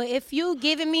all of it. But if you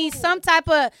giving me some type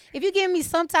of,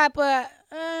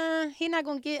 he not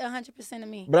gonna get 100% of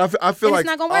me. But I feel Then like it's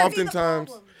not gonna work. oftentimes,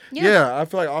 Problem. yeah, I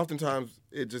feel like oftentimes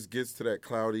it just gets to that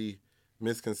cloudy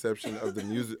misconception of the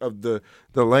music of the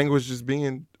language just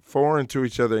being foreign to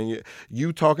each other, and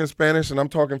you talking Spanish and I'm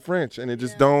talking French, and it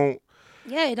just don't.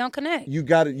 Yeah, it don't connect. You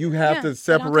got it. You have Yeah, to they don't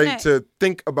separate connect. to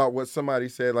think about what somebody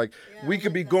said. Like Yeah, we I could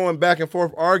like be that. going back and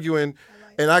forth arguing,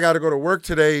 like and I got to go to work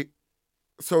today.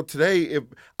 So today, if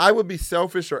I would be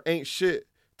selfish or ain't shit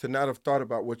to not have thought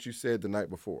about what you said the night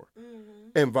before,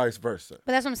 and vice versa.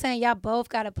 But that's what I'm saying. Y'all both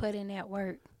gotta put in that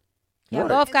work. Y'all Right.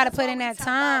 both And gotta that's put why in we that tap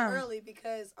out time. early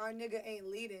because our nigga ain't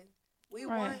leading. We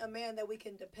Right. want a man that we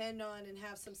can depend on and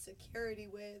have some security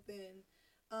with, and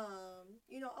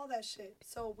all that shit.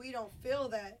 So we don't feel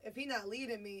that if he not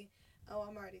leading me, oh,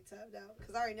 I'm already tapped out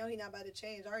because I already know he not about to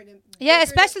change. I already Yeah, figured it.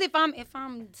 especially if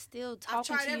I'm still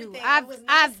talking tried to you. everything. I was nice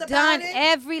I've done about it.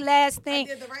 every last thing.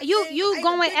 did the right you thing. I you even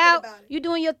going thinking out, about it. you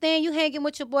doing your thing, you hanging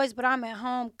with your boys, but I'm at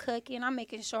home cooking. I'm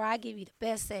making sure I give you the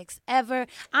best sex ever.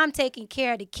 I'm taking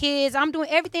care of the kids. I'm doing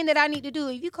everything that I need to do.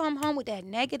 If you come home with that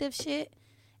negative shit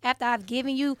after I've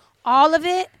given you all of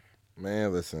it,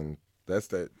 Man, listen, that's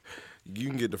that. You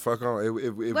can get the fuck on.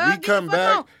 If we get come the fuck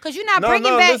back, on, 'cause you're not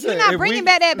bringing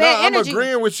back that bad I'm energy.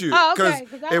 agreeing with you. Oh, Because okay,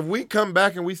 'cause I- if we come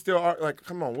back and we still are like,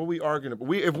 come on, what we arguing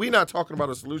about? If we not talking about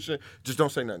a solution, just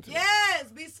don't say nothing to me. Yes,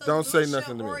 be Don't say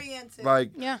nothing to me. oriented.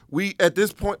 Like, Yeah. we at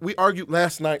this point we argued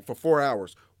last night for 4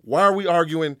 hours. Why are we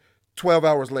arguing 12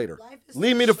 hours later? Life is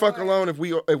Leave too me the fuck short. alone if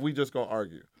we just gonna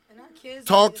argue. And our kids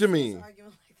Talk don't to need see me. us arguing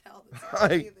like that all the time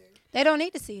Like, either. They don't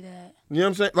need to see that. You know what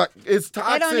I'm saying? Like, it's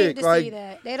toxic. They don't need to like, see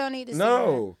that. They don't need to see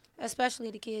no. that.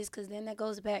 Especially the kids, because then that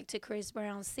goes back to Chris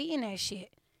Brown seeing that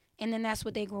shit. And then that's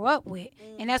what they grow up with.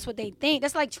 And that's what they think.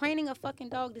 That's like training a fucking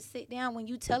dog to sit down when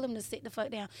you tell him to sit the fuck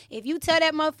down. If you tell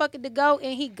that motherfucker to go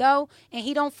and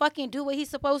he don't fucking do what he's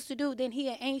supposed to do, then he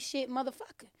an ain't shit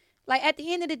motherfucker. Like, at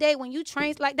the end of the day, when you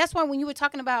train, like, that's why when you were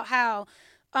talking about how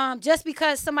just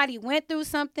because somebody went through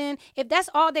something, if that's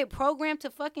all they're programmed to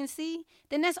fucking see,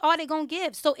 then that's all they're gonna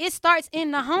give. So it starts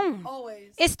in the home.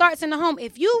 Always. It starts in the home.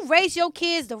 If you raise your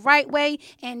kids the right way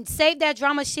and save that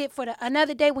drama shit for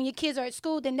another day when your kids are at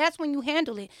school, then that's when you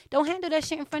handle it. Don't handle that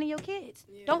shit in front of your kids.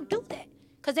 Yeah. Don't do that.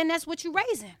 Because then that's what you're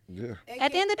raising Yeah.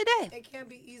 at the end of the day. It can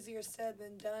be easier said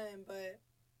than done, but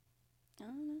I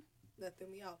don't know. that threw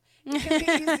me off. It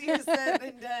can be easier said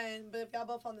than done, but if y'all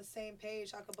both on the same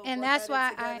page, y'all could both And work that's at why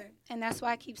it together.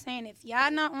 I keep saying, if y'all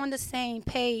not on the same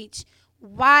page,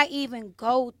 why even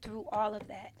go through all of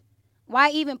that?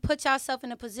 Why even put yourself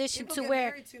in a position People to get where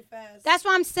married too fast. that's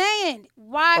what I'm saying.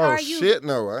 Why Oh are you shit,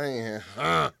 no, I ain't.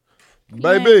 ain't-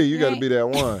 Baby, you you got to ain't- be that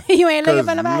one. you ain't looking 'Cause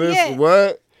for nobody listen, yet?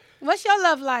 What? What's your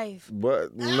love life?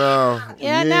 What? No.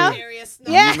 Yeah, you no? ain't- Serious.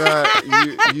 No.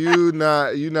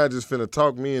 Yeah. You not just finna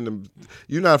talk me into.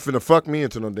 You not finna fuck me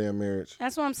into no damn marriage.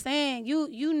 That's what I'm saying.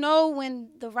 You know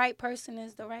when the right person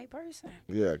is the right person.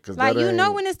 Yeah, cause Like, that you know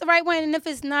ain't- when it's the right one, and if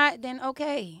it's not, then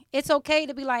okay. It's okay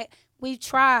to be like, we've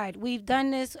tried, we've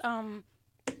done this.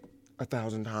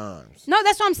 1,000 times. No,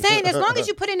 that's what I'm saying. As long as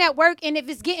you put in that work, and if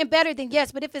it's getting better, then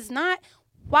yes. But if it's not,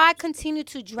 why continue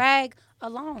to drag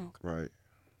along? Right.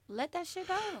 Let that shit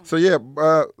go. So yeah,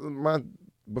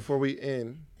 before we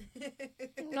end,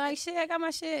 Like, shit, I got my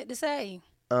shit to say.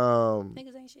 um,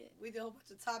 Niggas ain't shit. We did a whole bunch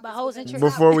of topics. But hoes and within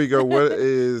tricks. the before topic. we go,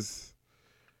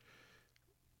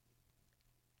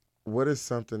 what is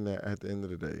something that at the end of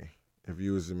the day, if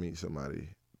you was to meet somebody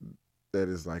that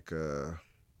is like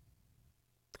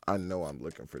I know I'm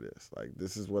looking for this. Like,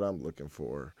 this is what I'm looking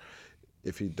for.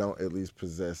 If he don't at least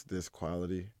possess this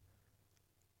quality,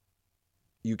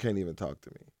 you can't even talk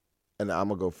to me. And I'm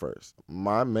going to go first.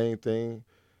 My main thing,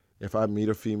 if I meet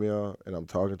a female and I'm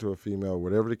talking to a female,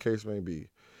 whatever the case may be,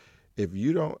 if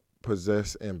you don't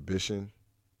possess ambition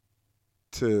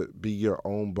to be your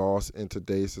own boss in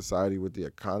today's society with the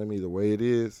economy the way it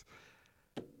is,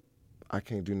 I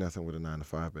can't do nothing with a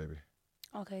 9-to-5, baby.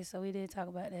 Okay, so we did talk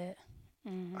about that.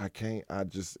 Mm-hmm. I can't.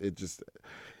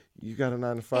 You got a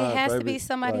 9-to-5. It has baby. to be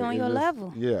somebody like, on your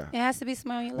level. Yeah. It has to be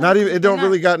somebody on your level. Not even. It don't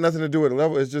really got nothing to do with the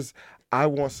level. It's just I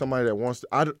want somebody that wants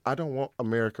to. I don't want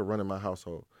America running my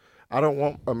household. I don't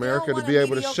want America to be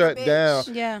able to shut down.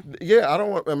 Yeah. Yeah, I don't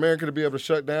want America to be able to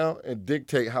shut down and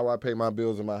dictate how I pay my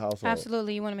bills in my household.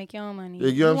 Absolutely. You want to make your own money. Yeah,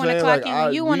 you know what I'm saying? Clock Like,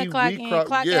 in. You want to clock in,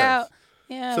 clock yes. out.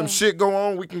 Yeah. Some shit go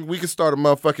on, we can start a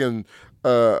motherfucking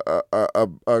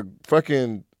a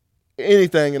fucking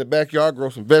anything in the backyard, grow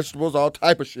some vegetables, all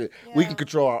type of shit. Yeah. We can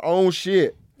control our own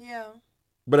shit. Yeah.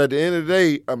 But at the end of the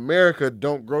day, America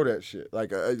don't grow that shit.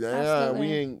 Like,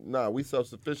 Absolutely. we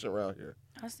self-sufficient around here.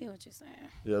 I see what you're saying.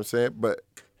 You know what I'm saying? But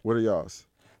what are y'all's?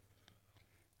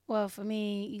 Well, for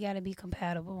me, you got to be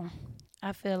compatible.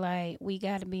 I feel like we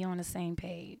got to be on the same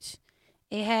page.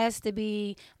 It has to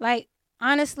be, like,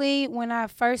 honestly, when I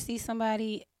first see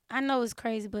somebody, I know it's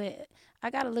crazy, but I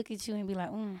got to look at you and be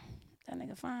like, that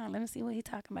nigga fine. Let me see what he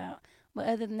talking about. But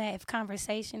other than that, if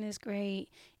conversation is great,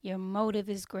 your motive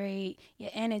is great,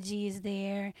 your energy is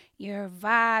there, your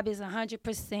vibe is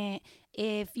 100%.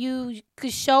 If you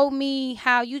could show me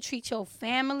how you treat your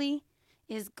family,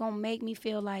 it's going to make me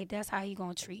feel like that's how you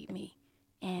going to treat me.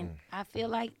 And I feel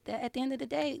like that at the end of the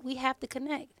day, we have to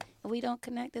connect. If we don't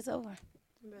connect, it's over.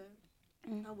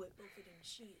 Man, I with both of them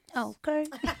shit. Okay.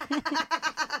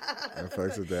 I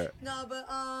fucks with that. No, but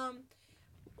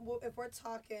if we're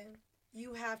talking,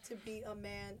 you have to be a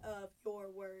man of your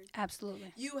word.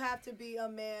 Absolutely. You have to be a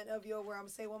man of your word. I'm going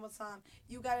to say it one more time.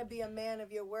 You got to be a man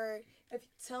of your word. If you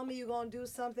tell me you're going to do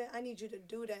something, I need you to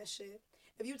do that shit.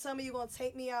 If you tell me you're going to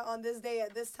take me out on this day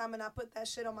at this time and I put that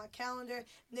shit on my calendar,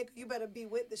 nigga, you better be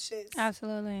with the shit.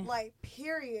 Absolutely. Like,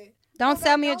 period. Don't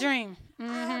sell me a dream. Mm-hmm.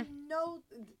 I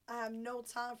have no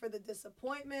time for the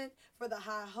disappointment, for the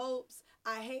high hopes.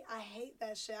 I hate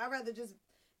that shit. I'd rather just,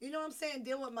 you know what I'm saying,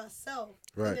 deal with myself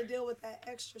than to deal with that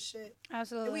extra shit.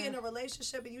 Absolutely. If we in a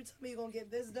relationship and you tell me you're going to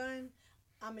get this done,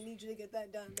 I'm going to need you to get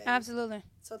that done, baby. Absolutely.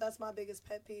 So that's my biggest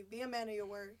pet peeve. Be a man of your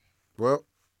word. Well,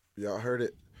 y'all heard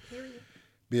it. Period.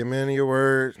 Be a man of your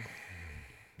word.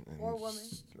 Or woman.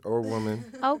 Or woman.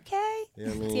 Okay. You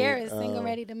know what I mean? Tierra's single,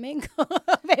 ready to mingle,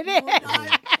 baby.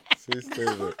 She's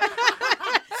stupid.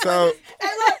 So, Hey,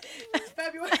 look. It's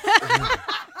February.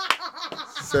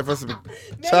 except for some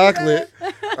chocolate.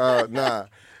 Nah.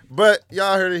 But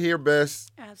y'all heard it here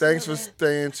best. Absolutely. Thanks for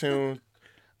staying tuned.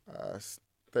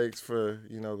 Thanks for,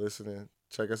 listening.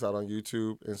 Check us out on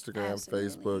YouTube, Instagram, Absolutely.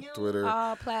 Facebook, Twitter.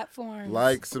 All platforms.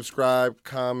 Like, subscribe,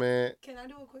 comment. Can I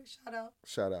do a quick shout out?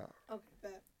 Shout out. Okay,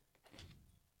 bet.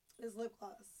 This lip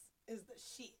gloss is the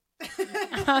shit.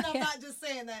 Okay. I'm not just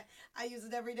saying that. I use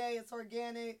it every day. It's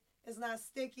organic. It's not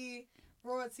sticky.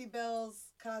 Royalty Bells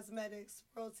Cosmetics.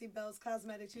 Royalty Bells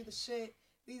Cosmetics. You the shit.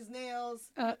 These nails.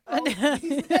 These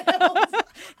nails.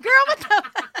 Girl, what the?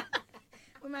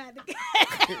 We might have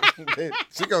to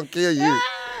She gonna kill you.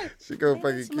 She gonna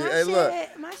fucking kill you. Hey, look.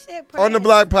 My shit On the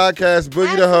Block Podcast,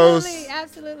 Boogie the host.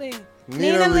 Absolutely.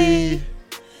 Nina Lee.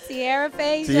 Tierra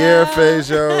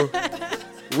Fajo.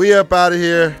 We up out of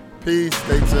here. Peace.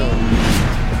 Stay tuned.